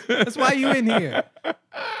violence. That's why you in here.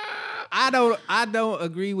 I don't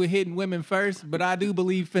agree with hitting women first, but I do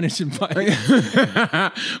believe finishing fights.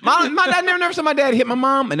 my dad never saw my dad hit my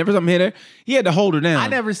mom. I never saw him hit her. He had to hold her down. I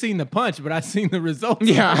never seen the punch, but I seen the results.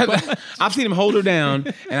 Yeah, I've seen him hold her down,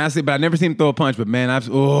 but I never seen him throw a punch. But man,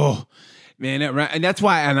 man, and that's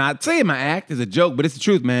why, and I'd say my act is a joke, but it's the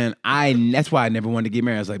truth, man. That's why I never wanted to get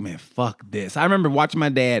married. I was like, man, fuck this. I remember watching my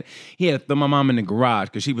dad. He had to throw my mom in the garage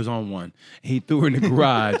because she was on one. He threw her in the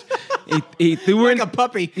garage. he threw her like a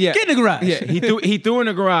puppy. Yeah. Get in the garage. Yeah, he threw her in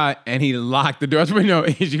the garage and he locked the door. That's what we know.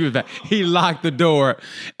 She was back. He locked the door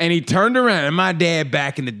and he turned around. And my dad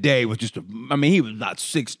back in the day was he was about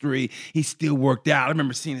 6'3". He still worked out. I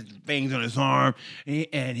remember seeing his veins on his arm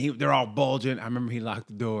and they're all bulging. I remember he locked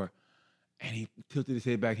the door. And he tilted his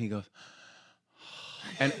head back and he goes,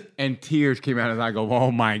 And tears came out as I go,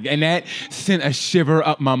 oh my, and that sent a shiver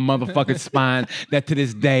up my motherfucking spine that to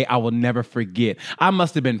this day I will never forget. I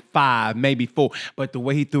must have been 5, maybe 4, but the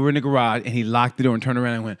way he threw her in the garage and he locked the door and turned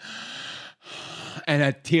around and went, and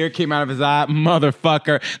a tear came out of his eye,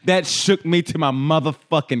 motherfucker. That shook me to my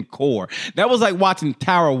motherfucking core. That was like watching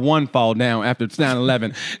Tower 1 fall down after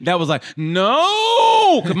 9/11. That was like,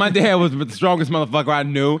 no, because my dad was the strongest motherfucker I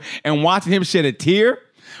knew, and watching him shed a tear.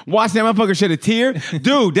 Watching that motherfucker shed a tear,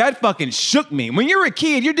 dude, that fucking shook me. When you're a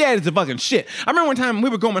kid, your dad is the fucking shit. I remember one time we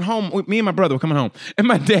were going home, me and my brother were coming home, and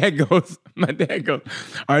my dad goes, all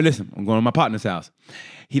right, listen, I'm going to my partner's house.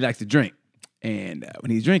 He likes to drink. And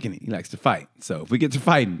when he's drinking, he likes to fight. So if we get to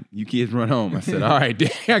fighting, you kids run home. I said, all right,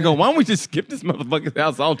 Dad. I go, why don't we just skip this motherfucker's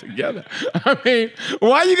house altogether? I mean,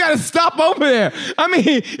 why you got to stop over there? I mean,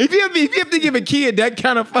 if you have to give a kid that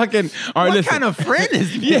kind of fucking... All right, what listen. kind of friend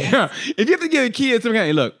is this? Yeah. If you have to give a kid some kind of...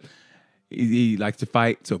 Hey, look. He likes to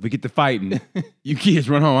fight, so if we get to fighting, you kids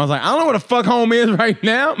run home. I was like, I don't know what the fuck home is right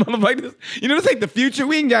now. Motherfucker, this ain't the future.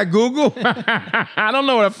 We ain't got Google. I don't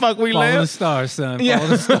know where the fuck we live. Follow the stars, son. Yeah.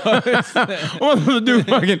 Follow the stars. What am I supposed to do?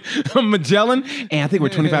 Fucking Magellan? And I think we're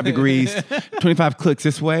 25 degrees, 25 clicks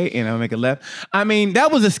this way, and I'll make a left. I mean,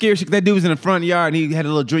 that was a scary shit. That dude was in the front yard, and he had a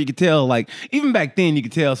little drink. You could tell, like, even back then, you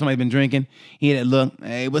could tell somebody been drinking. He had that look,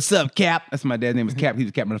 hey, what's up, Cap? That's my dad's name was Cap. He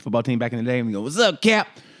was captain of the football team back in the day. And he go, what's up, Cap?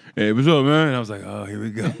 Hey, what's up, man? And I was like, oh, here we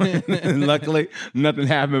go. Luckily, nothing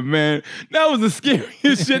happened, man. That was the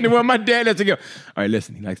scariest shit in the world. My dad had to go, all right,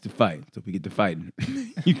 listen, he likes to fight. So if we get to fighting,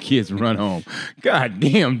 you kids run home. God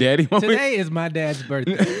damn, Daddy. Today is my dad's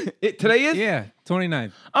birthday. Today is? Yeah,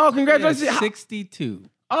 29th. Oh, congratulations. Yeah, 62.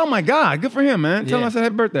 Oh, my God. Good for him, man. Tell him I said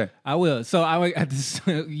happy birthday. I will. So I got this,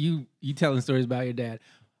 you telling stories about your dad.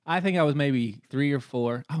 I think I was maybe 3 or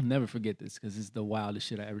 4. I'll never forget this because it's the wildest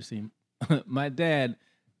shit I ever seen. My dad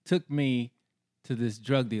took me to this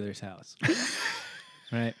drug dealer's house,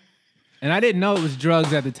 right? And I didn't know it was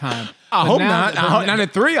drugs at the time. I hope not. Not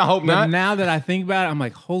at 3, I hope but not. Now that I think about it, I'm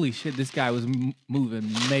like, holy shit, this guy was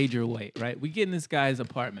moving major weight, right? We get in this guy's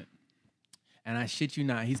apartment, and I shit you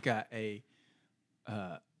not, he's got a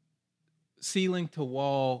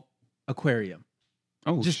ceiling-to-wall aquarium.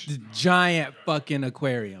 Oh, just a giant fucking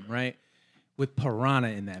aquarium, right? With piranha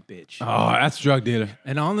in that bitch. Oh, that's a drug dealer.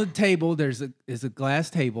 And on the table, there's a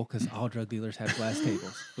glass table, because all drug dealers have glass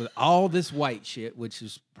tables, with all this white shit, which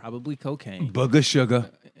is probably cocaine. Booger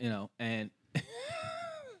sugar. And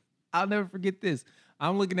I'll never forget this.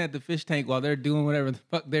 I'm looking at the fish tank while they're doing whatever the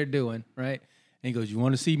fuck they're doing, right? And he goes, you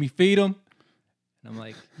want to see me feed them? And I'm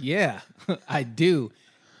like, yeah, I do.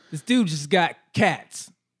 This dude just got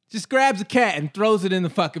cats. Just grabs a cat and throws it in the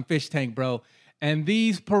fucking fish tank, bro. And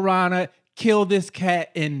these piranha kill this cat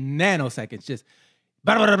in nanoseconds. Just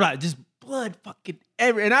blah, blah, blah, blah, just blood fucking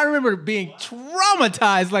everywhere. And I remember being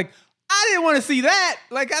traumatized. Like, I didn't want to see that.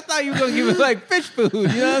 Like, I thought you were going to give it like fish food. You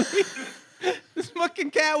know what I mean? This fucking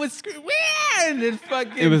cat was screaming. And it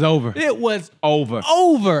fucking... It was over. It was over.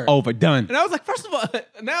 Over. Done. And I was like, first of all,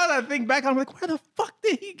 now that I think back, I'm like, where the fuck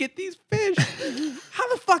did he get these fish?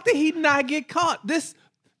 How the fuck did he not get caught? This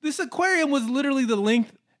aquarium was literally the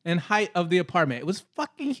length and height of the apartment. It was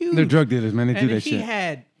fucking huge. They're drug dealers, man. They do that he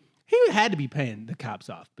shit. He had to be paying the cops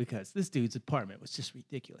off because this dude's apartment was just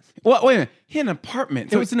ridiculous. Well, wait a minute. He had an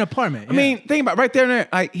apartment. It was an apartment. I mean, think about it, right there and there.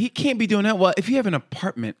 Like, he can't be doing that. Well, if you have an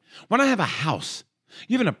apartment, why not have a house?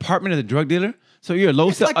 You have an apartment as a drug dealer, so you're a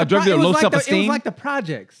drug dealer, low self-esteem. It was like the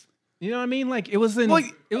projects. You know what I mean? Like it was it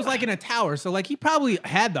was like in a tower. So like he probably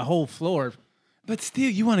had the whole floor. But still,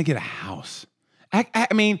 you want to get a house. I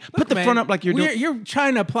mean, put the front up like you're doing. You're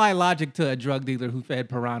trying to apply logic to a drug dealer who fed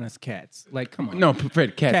piranhas cats. Like, come on. No,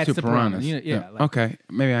 fed cats to piranhas. Yeah. Like, okay,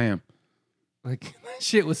 maybe I am. Like, that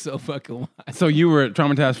shit was so fucking wild. So you were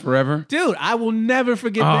traumatized forever? Dude, I will never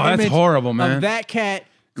forget the that's image horrible, man. of that cat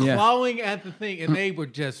clawing at the thing, and they were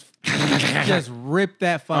just ripped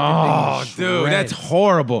that fucking thing. Oh, dude, that's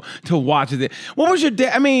horrible to watch. What was your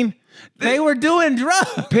dad? I mean... They were doing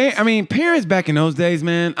drugs. Parents back in those days,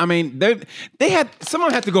 man. I mean, they had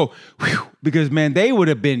someone had to go whew, because man, they would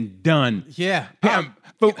have been done. Yeah.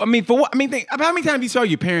 For what? Think about how many times you saw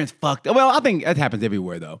your parents fucked up. Well, I think that happens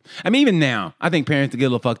everywhere, though. I mean, even now, I think parents get a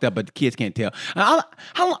little fucked up, but the kids can't tell.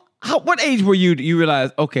 What age were you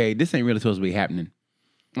realize, okay, this ain't really supposed to be happening?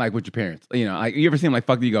 Like with your parents, you ever see them like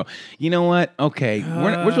fuck? You go, you know what? Okay,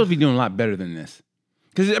 we're supposed to be doing a lot better than this.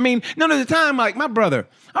 Because, I mean, there's a time, like, my brother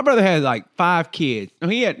had, like, 5 kids.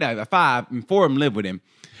 He had 5, and 4 of them lived with him.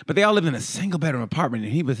 But they all lived in a single-bedroom apartment,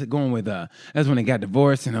 and he was going with, that's when they got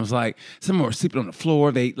divorced, and it was like, some were sleeping on the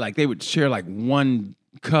floor. They would share, like, one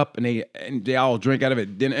cup and they all drink out of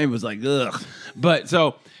it. Then it was like, ugh. But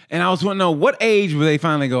so, and I was wanting to know what age would they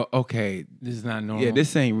finally go, okay, This is not normal. yeah,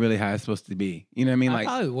 this ain't really how it's supposed to be. You know what I mean? I Like,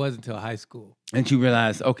 probably was until high school. and you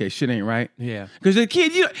realize, okay, shit ain't right. Yeah. Because a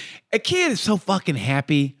kid is so fucking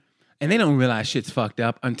happy, and they don't realize shit's fucked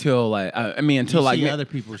up until like, until like see other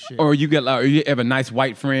people's shit. or you get like, or you have a nice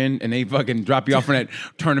white friend and they fucking drop you off in that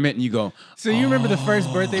tournament, and you go, So you remember the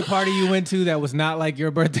first birthday party you went to that was not like your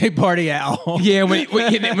birthday party at all? yeah, when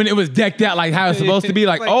it was decked out like how it's supposed to be,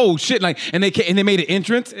 like, oh shit, like, and they made an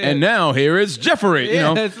entrance, and now here is Jeffrey. Yeah,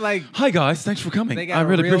 you know, it's like hi guys, thanks for coming. they got I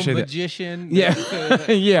really a real appreciate it. magician. Yeah.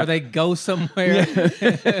 Yeah. Or they go somewhere.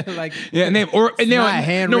 Like Yeah, and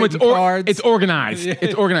it's cards. It's organized. Yeah.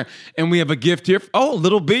 It's organized, and we have a gift here. Oh,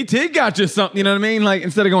 little BT got you something. You know what I mean? Like,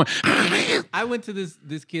 instead of going, I went to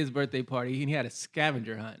this kid's birthday party and he had a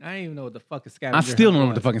scavenger hunt. I didn't even know what the fuck a scavenger hunt I still don't know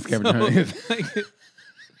what was. the fucking scavenger hunt is. Like,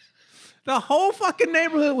 the whole fucking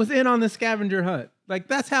neighborhood was in on the scavenger hunt. Like,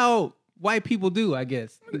 that's how white people do, I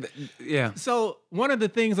guess. Yeah. So one of the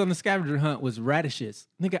things on the scavenger hunt was radishes.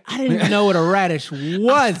 Nigga, I didn't even know what a radish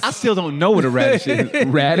was. I still don't know what a radish is.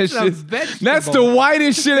 Radish It's a is. vegetable. That's the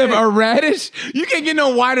whitest shit of a radish. You can't get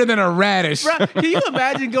no whiter than a radish. Bro, can you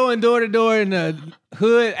imagine going door to door in the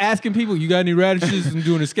hood asking people, you got any radishes, and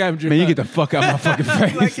doing a scavenger Man, you hunt? get the fuck out of my fucking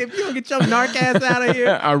face. Like, if you don't get your narc ass out of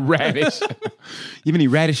here. A radish. You have any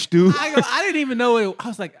radish stew? I didn't even know it. I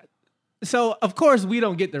was like, so of course we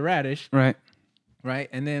don't get the radish, Right. right?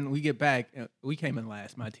 And then we get back. We came in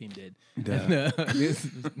last. My team did. Duh.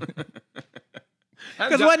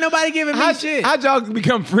 Because wasn't nobody giving me shit. How'd y'all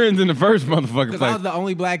become friends in the first motherfucking Because I place? was the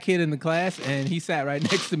only black kid in the class, and he sat right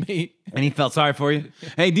next to me. And he felt sorry for you?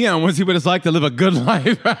 Hey, Dion, want to see what it's like to live a good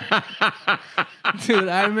life? Dude,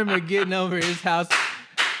 I remember getting over at his house,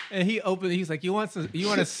 and he's like, you want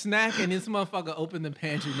a snack? And this motherfucker opened the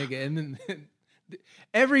pantry, nigga, and then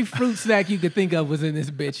every fruit snack you could think of was in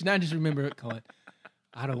this bitch. And I just remember it going,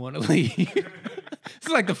 I don't want to leave. It's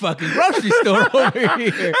like the fucking grocery store over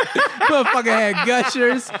here. Motherfucker had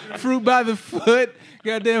Gushers, fruit by the foot,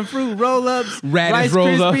 goddamn fruit roll-ups, Radish Rice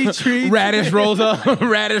rolls up. Krispie treats. Radish rolls up.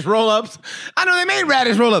 Radish roll-ups. I know they made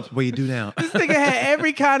radish roll-ups. What do you do now? This nigga had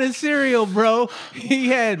every kind of cereal, bro. He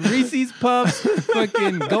had Reese's Puffs,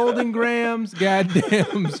 fucking Golden Grams,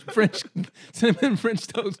 goddamn cinnamon French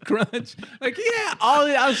Toast Crunch. Like, he had all of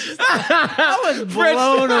it. I was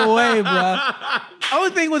blown away, bro.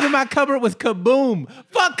 Only thing was in my cupboard was Kaboom.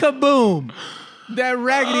 Fuck Kaboom. That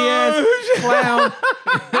raggedy ass clown.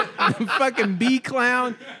 The fucking bee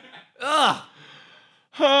clown. Ugh.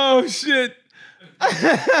 Oh, shit.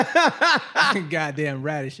 Goddamn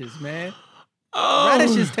radishes, man.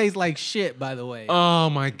 Radishes taste like shit, by the way. Oh,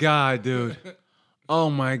 my God, dude. Oh,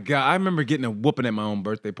 my God. I remember getting a whooping at my own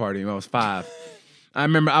birthday party when I was 5. I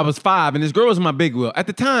remember I was 5, and this girl was in my big wheel. At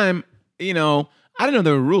the time, you know, I didn't know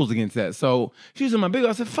there were rules against that. So she was in my big wheel.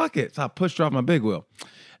 I said, fuck it. So I pushed her off my big wheel.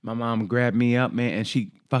 My mom grabbed me up, man, and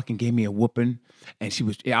she fucking gave me a whooping. And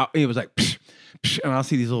it was like, psh, psh, and I'll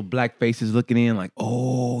see these little black faces looking in like,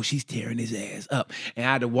 oh, she's tearing his ass up. And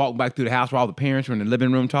I had to walk back through the house where all the parents were in the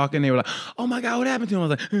living room talking. They were like, oh my God, what happened to him? I was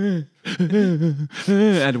like, I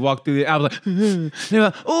had to walk through I was like, they were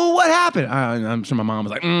like, oh, what happened? I'm sure my mom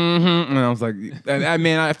was like, mm-hmm. And I was like,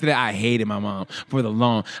 man, after that, I hated my mom for the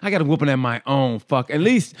long. I got a whooping at my own fuck. At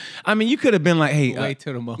least, I mean, you could have been like, hey. Wait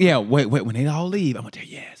till the moment. Yeah, wait, when they all leave, I'm going to tear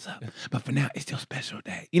your ass up. But for now, it's still a special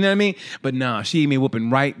day. You know what I mean? But nah, she gave me a whooping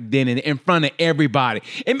right then and in front of everybody.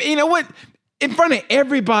 And you know what? In front of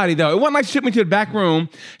everybody, though. It wasn't like she took me to the back room.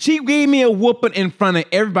 She gave me a whooping in front of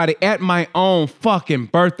everybody at my own fucking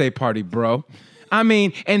birthday party, bro. I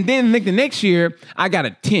mean, and then the next year, I got a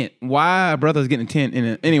tent. Why? Brother's getting a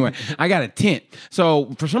tent. Anyway, I got a tent.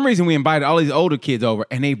 So for some reason, we invited all these older kids over,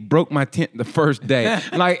 and they broke my tent the first day,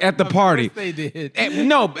 like at the party. They did. And,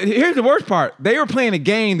 no, but here's the worst part. They were playing a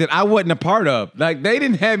game that I wasn't a part of. Like, they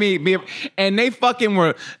didn't have me be, and they fucking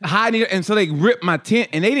were hiding, and so they ripped my tent,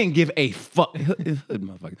 and they didn't give a fuck.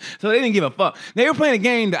 So they didn't give a fuck. They were playing a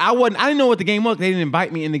game that I didn't know what the game was. They didn't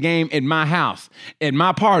invite me in the game at my house, at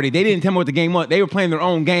my party. They didn't tell me what the game was. They were playing their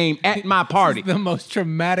own game at my party. The most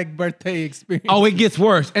traumatic birthday experience. Oh, it gets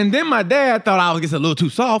worse. And then my dad thought I was just a little too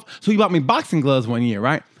soft, so he bought me boxing gloves one year,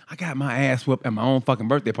 right? I got my ass whooped at my own fucking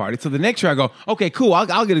birthday party. So the next year I go, okay, cool,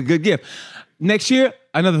 I'll get a good gift. Next year,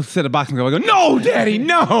 another set of boxing gloves. I go, no, daddy,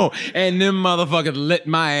 no. And them motherfuckers lit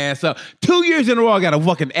my ass up. 2 years in a row, I got a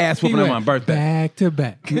fucking ass whooping on my birthday. Back to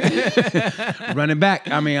back. Running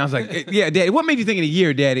back. I mean, I was like, yeah, daddy, what made you think in a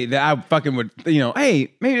year, daddy, that I fucking would,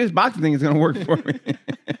 hey, maybe this boxing thing is going to work for me.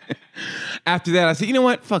 After that, I said, you know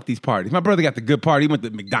what? Fuck these parties. My brother got the good party. He went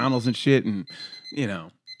to McDonald's and shit. And,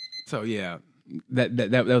 so, yeah,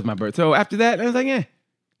 that was my birthday. So after that, I was like, yeah.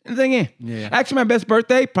 Yeah. Actually, my best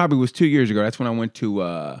birthday probably was 2 years ago. That's when I went to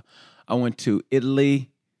Italy.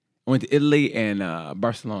 I went to Italy and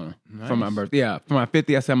Barcelona for my birthday. Yeah, for my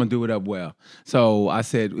 50th, I said I'm gonna do it up well. So I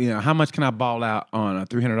said, how much can I ball out on a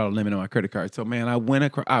 $300 limit on my credit card? So man,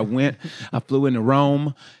 I flew into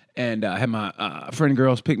Rome. And I had my friend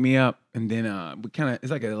girls pick me up, and then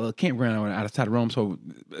it's like a little campground outside of Rome. So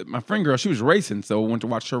my friend girl, she was racing, so I went to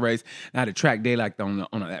watch her race. And I had a track day like on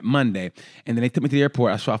that Monday, and then they took me to the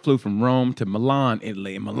airport. So I flew from Rome to Milan,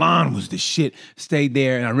 Italy, and Milan was the shit. Stayed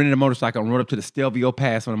there, and I rented a motorcycle and rode up to the Stelvio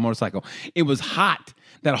Pass on a motorcycle. It was hot.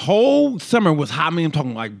 That whole summer was hot. I mean, I'm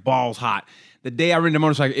talking like balls hot. The day I rented a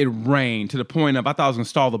motorcycle, it rained to the point of I thought I was gonna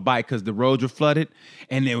stall the bike because the roads were flooded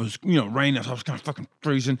and it was raining, so I was kind of fucking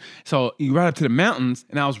freezing. So you ride up to the mountains,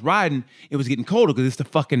 and I was riding. It was getting colder because it's the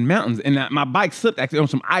fucking mountains, and my bike slipped actually on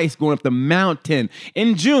some ice going up the mountain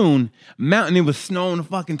in June. It was snow on the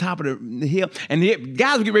fucking top of the hill, and the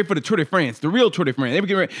guys were getting ready for the Tour de France, the real Tour de France. They were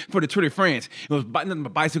getting ready for the Tour de France. It was nothing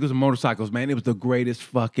but bicycles and motorcycles, man. It was the greatest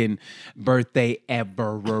fucking birthday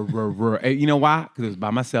ever. You know why? Because it was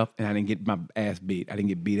by myself, and I didn't get my ass beat. I didn't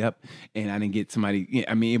get beat up, and I didn't get somebody.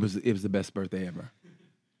 I mean, it was the best birthday ever.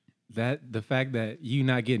 The fact that you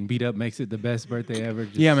not getting beat up makes it the best birthday ever.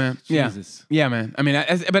 Yeah, man. Jesus. Yeah, man. I mean,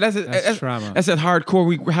 that's trauma. That's that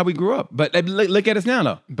hardcore. How we grew up. But look at us now,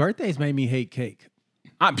 though. Birthdays made me hate cake.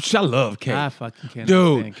 I love cake. I fucking can't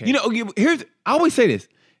Dude, stand cake. I always say this.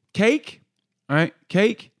 Cake, all right?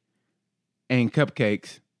 Cake and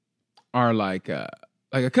cupcakes are like a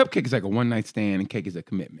cupcake is like a one-night stand, and cake is a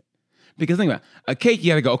commitment. Because think about it, a cake,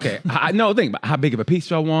 you gotta go, okay, think about how big of a piece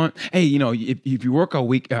do I want? Hey, if you work all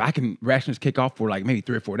week, I can ration this cake off for like maybe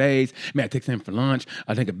 3 or 4 days. Maybe I take some for lunch.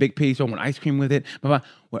 I take a big piece. I want ice cream with it. Well,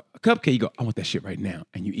 a cupcake, you go, I want that shit right now.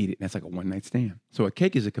 And you eat it. And that's like a one-night stand. So a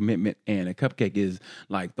cake is a commitment, and a cupcake is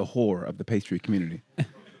like the whore of the pastry community.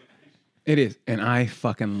 It is. And I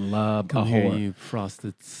fucking love Come a here, whore. you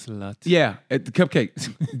frosted slut. Yeah, the cupcake's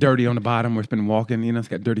dirty on the bottom where it's been walking, it's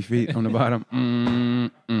got dirty feet on the bottom.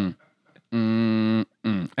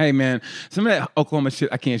 Hey, man, some of that Oklahoma shit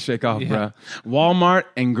I can't shake off, bro. Walmart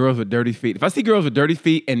and girls with dirty feet. If I see girls with dirty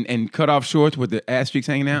feet and cut off shorts with the ass cheeks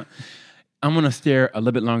hanging out, I'm going to stare a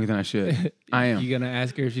little bit longer than I should. I am. You going to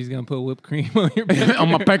ask her if she's going to put whipped cream on your pecker? On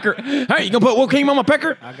my pecker? Hey, you going to put whipped cream on my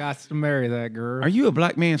pecker? I got to marry that girl. Are you a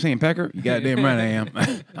black man saying pecker? You goddamn right I am.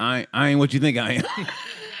 I ain't what you think I am.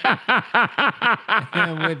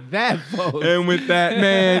 And with that, folks. And with that,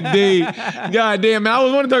 man, D. God damn, man, I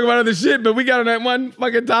was want to talk about other shit, but we got on that one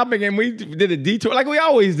fucking topic and we did a detour like we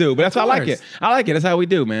always do. But that's how I like it. I like it. That's how we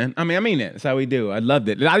do, man. I mean that. That's how we do. I loved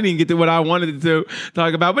it. I didn't get to what I wanted to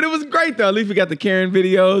talk about, but it was great, though. At least we got the Karen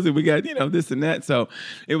videos and we got, this and that. So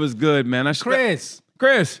it was good, man. Chris,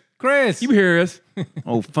 you hear us.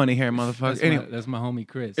 Oh, funny hair motherfucker. That's my homie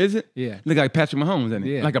Chris. Is it? Yeah. Look like Patrick Mahomes, doesn't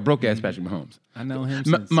he? Yeah. Like a broke-ass Patrick Mahomes. I know him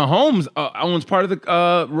since. Mahomes owns part of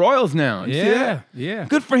the Royals now. You see that? Yeah.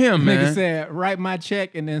 Good for him, man. Nigga said, write my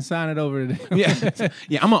check and then sign it over to them.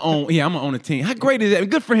 I'm gonna own a team. How great is that?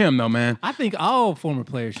 Good for him, though, man. I think all former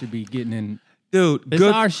players should be getting in. Dude, it's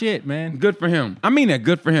our shit, man. Good for him. I mean that.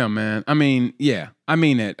 Good for him, man. I mean, yeah. I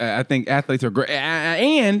mean it. I think athletes are great.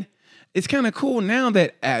 And it's kind of cool now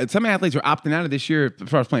that some athletes are opting out of this year as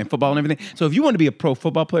far as playing football and everything. So if you want to be a pro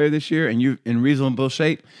football player this year and you're in reasonable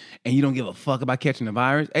shape and you don't give a fuck about catching the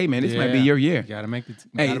virus, hey, man, this might be your year. You gotta make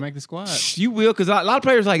the squad. You will, because a lot of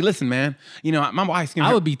players are like, listen, man, my wife's gonna...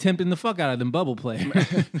 I would be tempting the fuck out of them bubble players.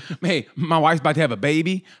 Hey, my wife's about to have a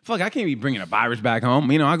baby. Fuck, I can't be bringing a virus back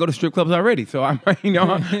home. I go to strip clubs already, so I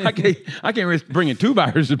can't risk bringing 2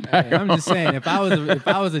 viruses back home. I'm just saying, if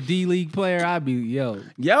I was a D League player, I'd be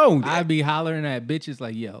I'd be hollering at bitches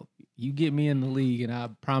like, yo, you get me in the league and I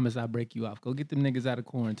promise I'll break you off. Go get them niggas out of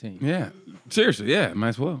quarantine. Yeah. Seriously, yeah. Might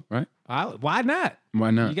as well, right? Why not? Why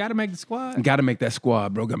not? You got to make the squad. Got to make that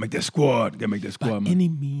squad, bro. Got to make that squad. By any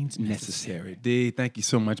means necessary. D, thank you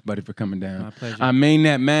so much, buddy, for coming down. My pleasure. I mean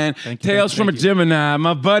that, man. Tales from a Gemini.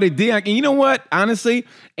 My buddy, D. And you know what? Honestly,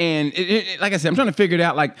 and like I said, I'm trying to figure it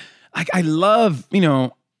out. Like I love,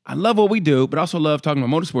 I love what we do, but also love talking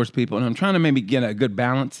about motorsports people, and I'm trying to maybe get a good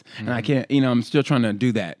balance, and I can't, I'm still trying to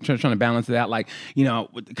do that, trying to balance it out, like,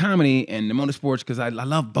 with the comedy and the motorsports, because I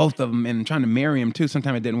love both of them, and I'm trying to marry them, too.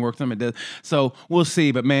 Sometimes it didn't work, sometimes it does, so we'll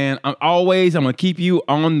see, but man, I'm going to keep you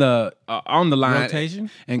on the line. Rotation?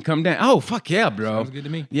 And come down. Oh, fuck yeah, bro. Sounds good to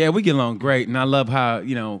me. Yeah, we get along great, and I love how,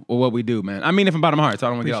 what we do, man. I mean it from bottom of my heart, so I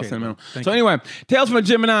don't want to get all sentimental. So anyway, Tales from a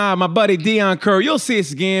Gemini, my buddy Dion Kerr, you'll see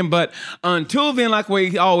us again, but until then, like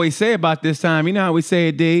we always say about this time, you know how we say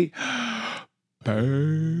it, D? Peace.